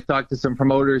 And I've talked to some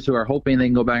promoters who are hoping they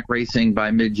can go back racing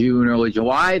by mid-June, early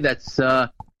July. That's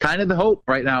kind of the hope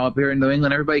right now up here in New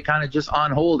England. Everybody kind of just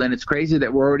on hold. And it's crazy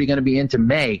that we're already going to be into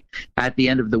May at the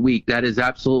end of the week. That is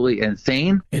absolutely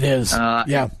insane. It is.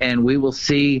 Yeah. And we will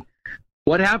see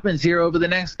what happens here over the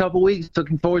next couple weeks.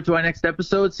 Looking forward to our next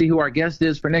episode, see who our guest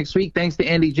is for next week. Thanks to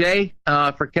Andy J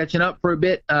for catching up for a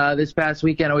bit this past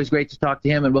weekend. Always great to talk to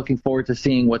him, and looking forward to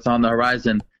seeing what's on the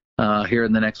horizon here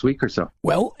in the next week or so.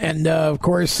 Well, and of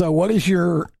course, what is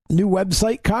your new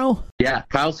website, Kyle? Yeah,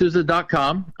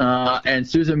 KyleSouza.com, and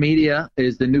Souza Media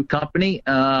is the new company.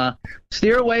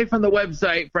 Steer away from the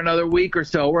website for another week or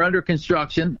so. We're under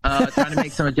construction, trying to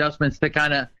make some adjustments to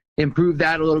kind of improve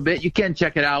that a little bit. You can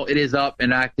check it out. It is up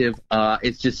and active.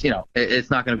 It's just, it's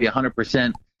not going to be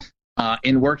 100%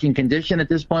 in working condition at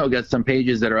this point. We've got some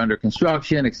pages that are under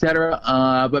construction, etc.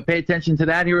 But pay attention to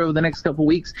that here over the next couple of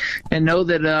weeks, and know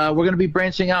that we're going to be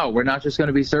branching out. We're not just going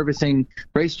to be servicing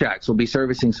racetracks. We'll be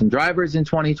servicing some drivers in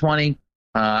 2020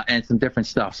 and some different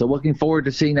stuff. So looking forward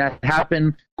to seeing that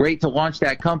happen. Great to launch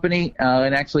that company,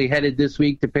 and actually headed this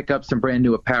week to pick up some brand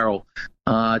new apparel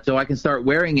so I can start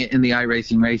wearing it in the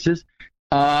iRacing races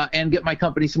and get my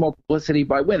company some more publicity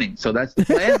by winning. So that's the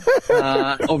plan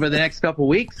over the next couple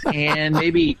weeks, and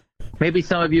maybe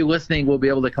some of you listening will be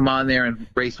able to come on there and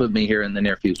race with me here in the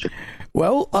near future.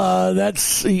 Well,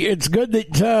 it's good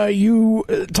that you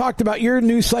talked about your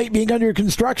new site being under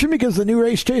construction, because the new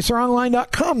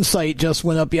RaceChaserOnline.com site just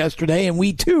went up yesterday, and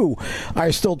we too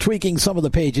are still tweaking some of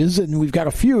the pages, and we've got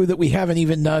a few that we haven't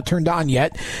even turned on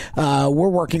yet. We're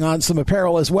working on some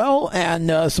apparel as well,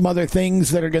 and some other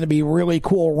things that are going to be really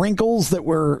cool wrinkles that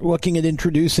we're looking at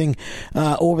introducing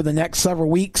over the next several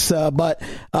weeks. But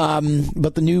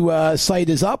the new site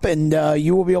is up, and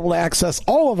you will be able to access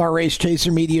all of our Race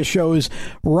Chaser Media shows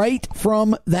right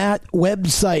from that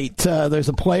website. There's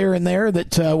a player in there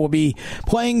that will be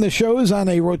playing the shows on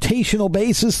a rotational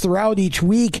basis throughout each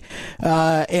week,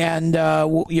 and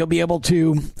you'll be able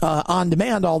to on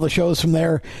demand all the shows from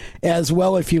there as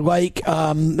well if you like.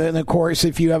 And of course,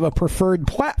 if you have a preferred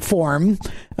platform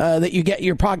that you get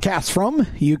your podcast from,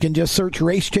 you can just search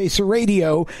Race Chaser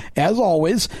Radio as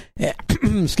always.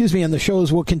 Excuse me, and the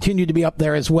shows will continue to be up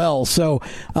there as well. So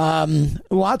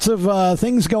lots of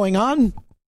things going on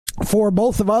for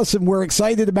both of us, and we're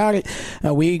excited about it.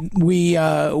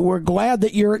 We're glad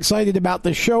that you're excited about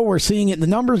the show. We're seeing it in the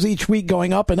numbers each week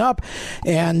going up and up,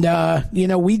 and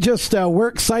we're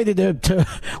excited to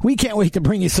we can't wait to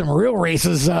bring you some real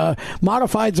races,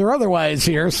 modifieds or otherwise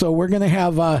here. So we're going to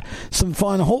have some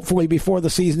fun, hopefully before the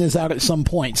season is out at some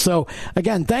point. So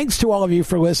again, thanks to all of you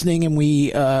for listening, and we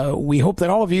hope that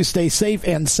all of you stay safe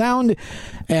and sound.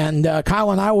 And Kyle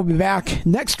and I will be back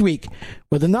next week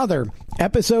with another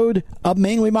episode of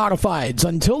Mainly Modifieds.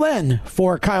 Until then,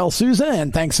 for Kyle Souza,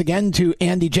 and thanks again to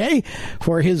Andy J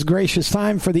for his gracious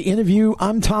time for the interview,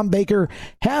 I'm Tom Baker.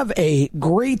 Have a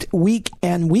great week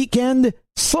and weekend.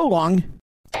 So long.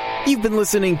 You've been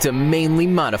listening to Mainly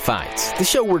Modifieds, the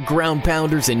show where ground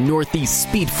pounders and Northeast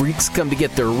speed freaks come to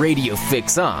get their radio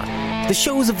fix on. The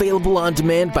show is available on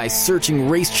demand by searching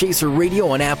Race Chaser Radio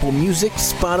on Apple Music,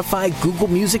 Spotify, Google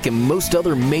Music, and most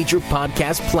other major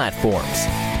podcast platforms.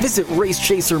 Visit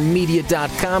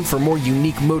RaceChaserMedia.com for more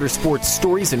unique motorsports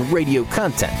stories and radio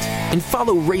content. And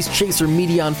follow Race Chaser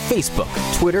Media on Facebook,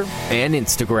 Twitter, and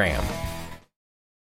Instagram.